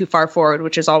there too far forward,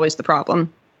 which is always the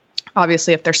problem.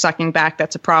 Obviously, if they're sucking back,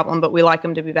 that's a problem, but we like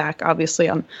them to be back, obviously,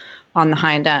 on the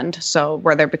hind end. So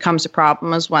where there becomes a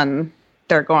problem is when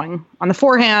they're going on the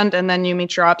forehand, and then you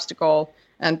meet your obstacle,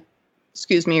 and,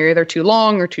 you're either too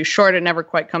long or too short. It never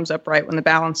quite comes up right when the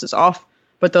balance is off.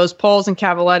 But those poles and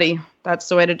cavaletti, that's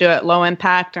the way to do it. Low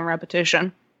impact and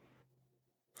repetition.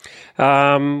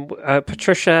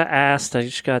 Patricia asked, I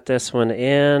just got this one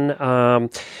in.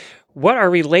 what are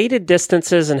related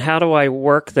distances and how do I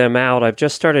work them out? I've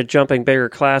just started jumping bigger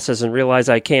classes and realize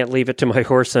I can't leave it to my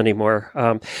horse anymore.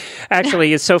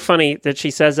 Actually, it's so funny that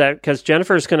she says that because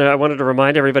Jennifer's I wanted to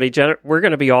remind everybody, we're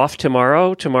going to be off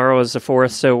tomorrow. Tomorrow is the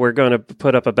 4th, so we're going to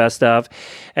put up a best of.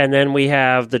 And then we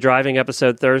have the driving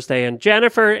episode Thursday. And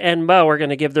Jennifer and Mo are going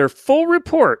to give their full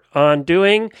report on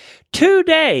doing 2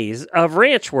 days of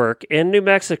ranch work in New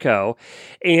Mexico.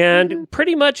 And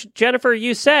pretty much, Jennifer,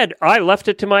 you said, I left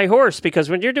it to my horse because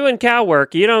when you're doing cow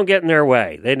work, you don't get in their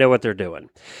way. They know what they're doing.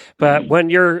 But when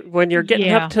you're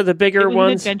getting up to the bigger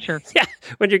ones,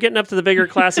 when you're getting up to the bigger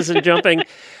classes and jumping,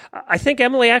 I think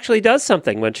Emily actually does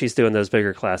something when she's doing those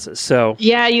bigger classes. So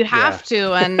yeah, you have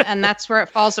to, and that's where it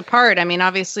falls apart. I mean,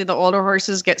 obviously the older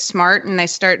horses get smart and they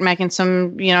start making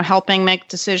some, helping make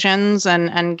decisions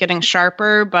and getting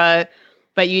sharper, but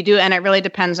you do, and it really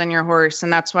depends on your horse,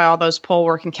 and that's why all those pole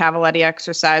work and cavaletti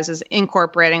exercises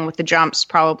incorporating with the jumps,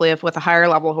 probably with a higher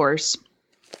level horse,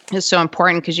 is so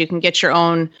important because you can get your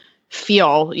own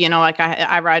feel. Like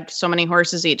I ride so many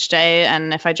horses each day,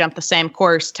 and if I jump the same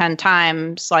course 10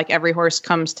 times, like every horse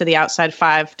comes to the outside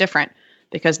 5 different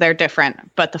because they're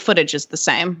different, but the footage is the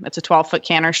same. It's a 12-foot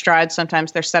canter stride.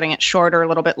 Sometimes they're setting it short or a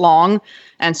little bit long,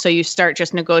 and so you start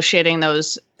just negotiating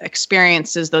those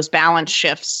experiences, those balance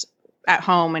shifts at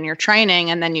home in your training,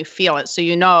 and then you feel it.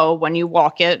 So when you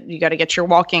walk it, you got to get your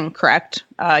walking correct,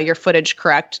 your footage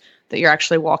correct, that you're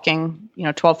actually walking,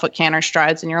 12-foot canter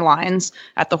strides in your lines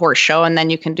at the horse show. And then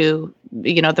you can do,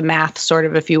 the math sort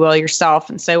of, if you will, yourself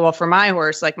and say, well, for my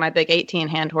horse, like my big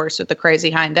 18-hand horse with the crazy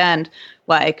hind end,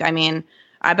 I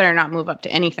better not move up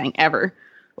to anything ever.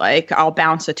 Like I'll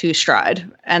bounce a 2-stride.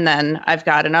 And then I've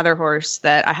got another horse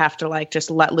that I have to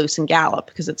just let loose and gallop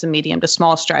because it's a medium to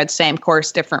small stride, same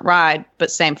course, different ride,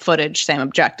 but same footage, same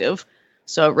objective.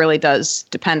 So it really does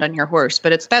depend on your horse,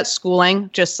 but it's that schooling,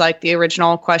 just like the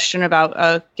original question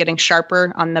about getting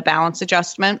sharper on the balance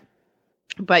adjustment.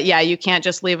 But yeah, you can't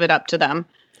just leave it up to them.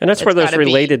 And that's where those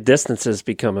related distances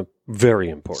become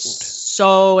very important.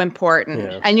 So important.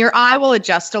 Yeah. And your eye will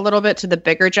adjust a little bit to the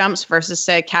bigger jumps versus,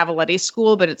 say, a cavaletti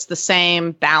school, but it's the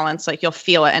same balance. Like you'll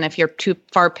feel it. And if you're too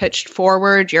far pitched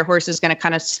forward, your horse is going to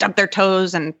kind of stub their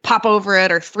toes and pop over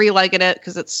it or 3-legged it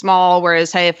because it's small.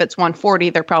 Whereas, hey, if it's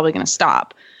 140, they're probably going to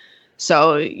stop.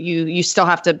 So you still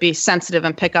have to be sensitive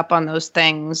and pick up on those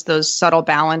things, those subtle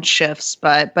balance shifts.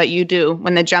 But you do.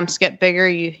 When the jumps get bigger,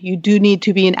 you do need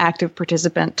to be an active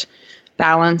participant,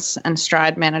 balance and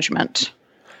stride management.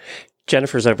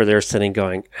 Jennifer's over there sitting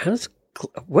going,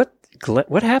 what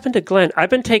happened to Glenn? I've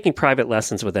been taking private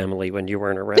lessons with Emily when you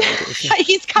weren't around.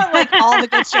 He's got all the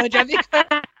good show jumping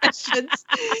questions.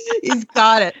 He's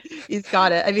got it.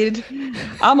 I mean,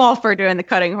 I'm all for doing the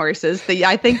cutting horses.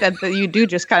 I think that you do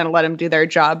just kind of let them do their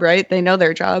job, right? They know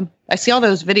their job. I see all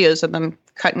those videos of them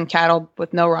cutting cattle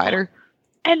with no rider.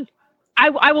 And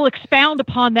I will expound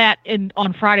upon that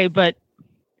on Friday, but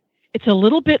it's a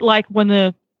little bit like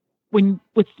when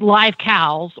with live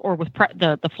cows or with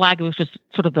the flag, it was just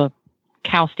sort of the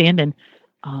cow standing.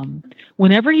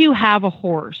 Whenever you have a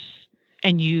horse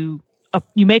and you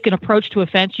make an approach to a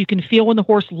fence, you can feel when the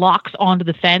horse locks onto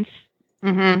the fence.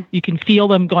 Mm-hmm. You can feel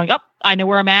them going up. I know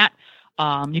where I'm at.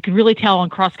 You can really tell on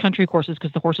cross-country courses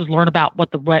because the horses learn about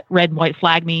what the red and white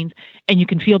flag means, and you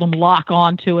can feel them lock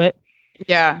onto it.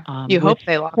 Yeah, you hope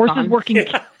they lock horses on. Working.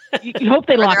 You hope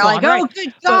they lock on. Like, oh, right?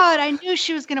 Good God! I knew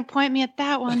she was going to point me at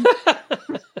that one.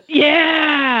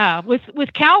 Yeah,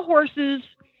 with cow horses,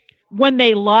 when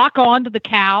they lock on to the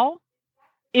cow,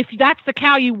 if that's the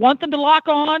cow you want them to lock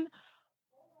on,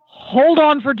 hold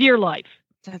on for dear life.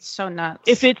 That's so nuts.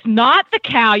 If it's not the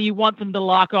cow you want them to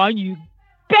lock on, you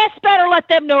better let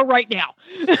them know right now.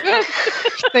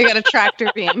 They got a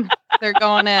tractor beam. They're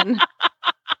going in.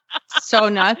 So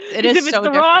nuts. It is so different. If it's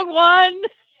the wrong one,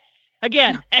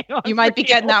 again, you might be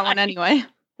getting that one anyway.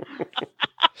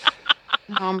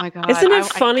 Oh my God. Isn't it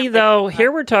funny though?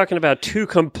 Here we're talking about 2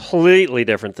 completely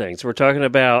different things. We're talking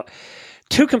about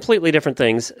 2 completely different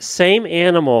things, same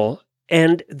animal,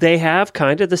 and they have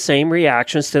kind of the same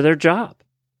reactions to their job.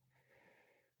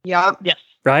 Yeah. Yes.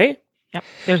 Right? Yep.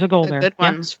 There's a goal there. Good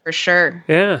ones for sure.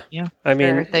 Yeah. Yeah. I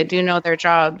mean, they do know their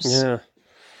jobs. Yeah.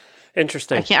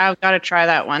 Interesting. I've got to try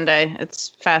that one day. It's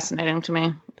fascinating to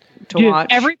me to watch.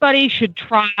 Everybody should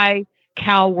try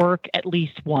cow work at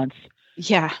least once.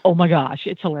 Yeah. Oh my gosh,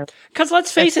 it's hilarious. Because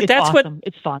let's face it, that's awesome.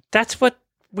 It's fun. That's what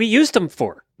we used them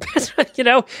for. If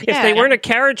they weren't a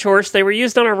carriage horse, they were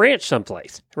used on a ranch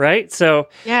someplace, right? So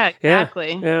yeah,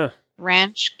 exactly. Yeah.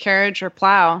 Ranch, carriage, or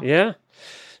plow. Yeah.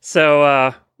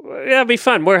 So Yeah, it'll be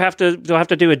fun. We'll have to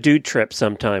do a dude trip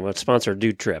sometime. We'll sponsor a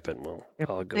dude trip, and we'll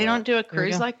all go. They don't do a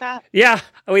cruise like that? Yeah,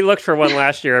 we looked for one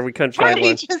last year, and we couldn't find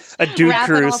one. A dude wrap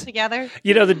cruise. It all together?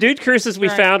 The dude cruises we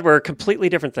found were a completely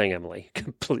different thing, Emily.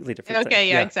 Completely different thing. Okay,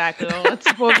 yeah, exactly. Well,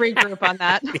 we'll regroup on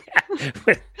that.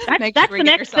 That's the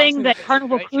next thing that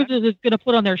Carnival Cruises is going to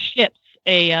put on their ships.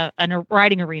 A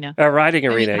riding arena. A riding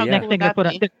arena, yeah. Next thing they're put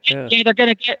on. Yeah, they're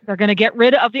going to get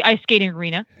rid of the ice skating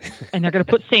arena, and they're going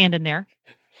to put sand in there.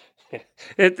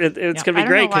 It's going to be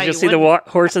great because you'll see the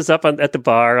horses up at the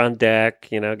bar on deck,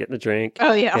 getting a drink.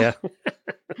 Oh, yeah.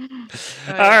 All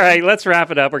right, let's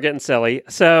wrap it up. We're getting silly.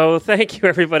 So thank you,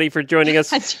 everybody, for joining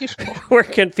us. As usual. Where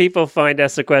can people find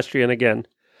Ece Equestrian again?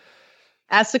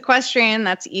 Ece Equestrian,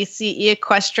 that's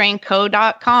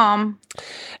ECEquestrianco.com.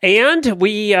 And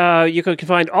you can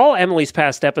find all Emily's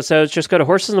past episodes. Just go to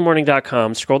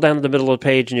horsesinthemorning.com, scroll down to the middle of the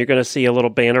page, and you're going to see a little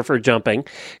banner for jumping.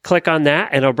 Click on that,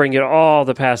 and it'll bring you to all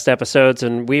the past episodes.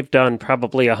 And we've done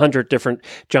probably 100 different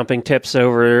jumping tips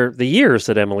over the years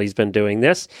that Emily's been doing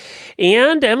this.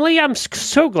 And Emily, I'm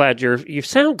so glad you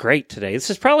sound great today. This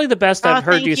is probably the best I've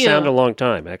heard you sound in a long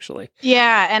time, actually.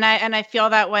 Yeah, and I feel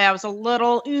that way. I was a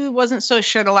little wasn't so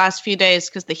sure the last few days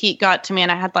because the heat got to me, and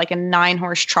I had like a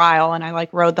 9-horse trial, and I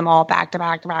rode them all back to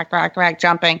back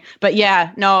jumping. But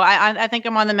yeah, no, I think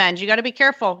I'm on the mend. You got to be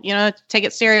careful. Take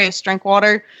it serious. Drink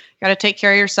water. Got to take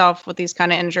care of yourself with these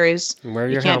kind of injuries. Wear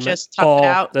your you can't helmet just tough it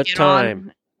out. The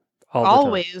time.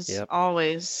 Always. Yep.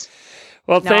 Always.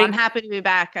 Well, I'm happy to be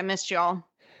back. I missed y'all.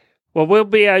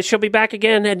 Well, she'll be back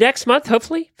again next month,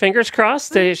 hopefully. Fingers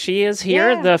crossed. She is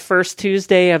here the first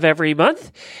Tuesday of every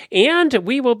month. And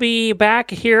we will be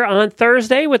back here on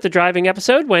Thursday with the driving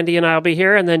episode. Wendy and I will be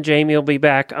here, and then Jamie will be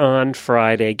back on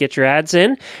Friday. Get your ads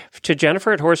in to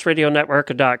Jennifer at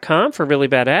horseradionetwork.com for really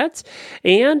bad ads.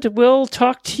 And we'll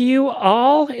talk to you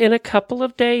all in a couple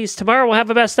of days. Tomorrow we'll have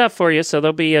the best stuff for you, so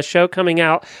there'll be a show coming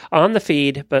out on the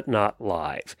feed, but not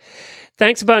live.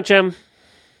 Thanks a bunch, Em.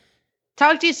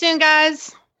 Talk to you soon,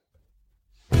 guys.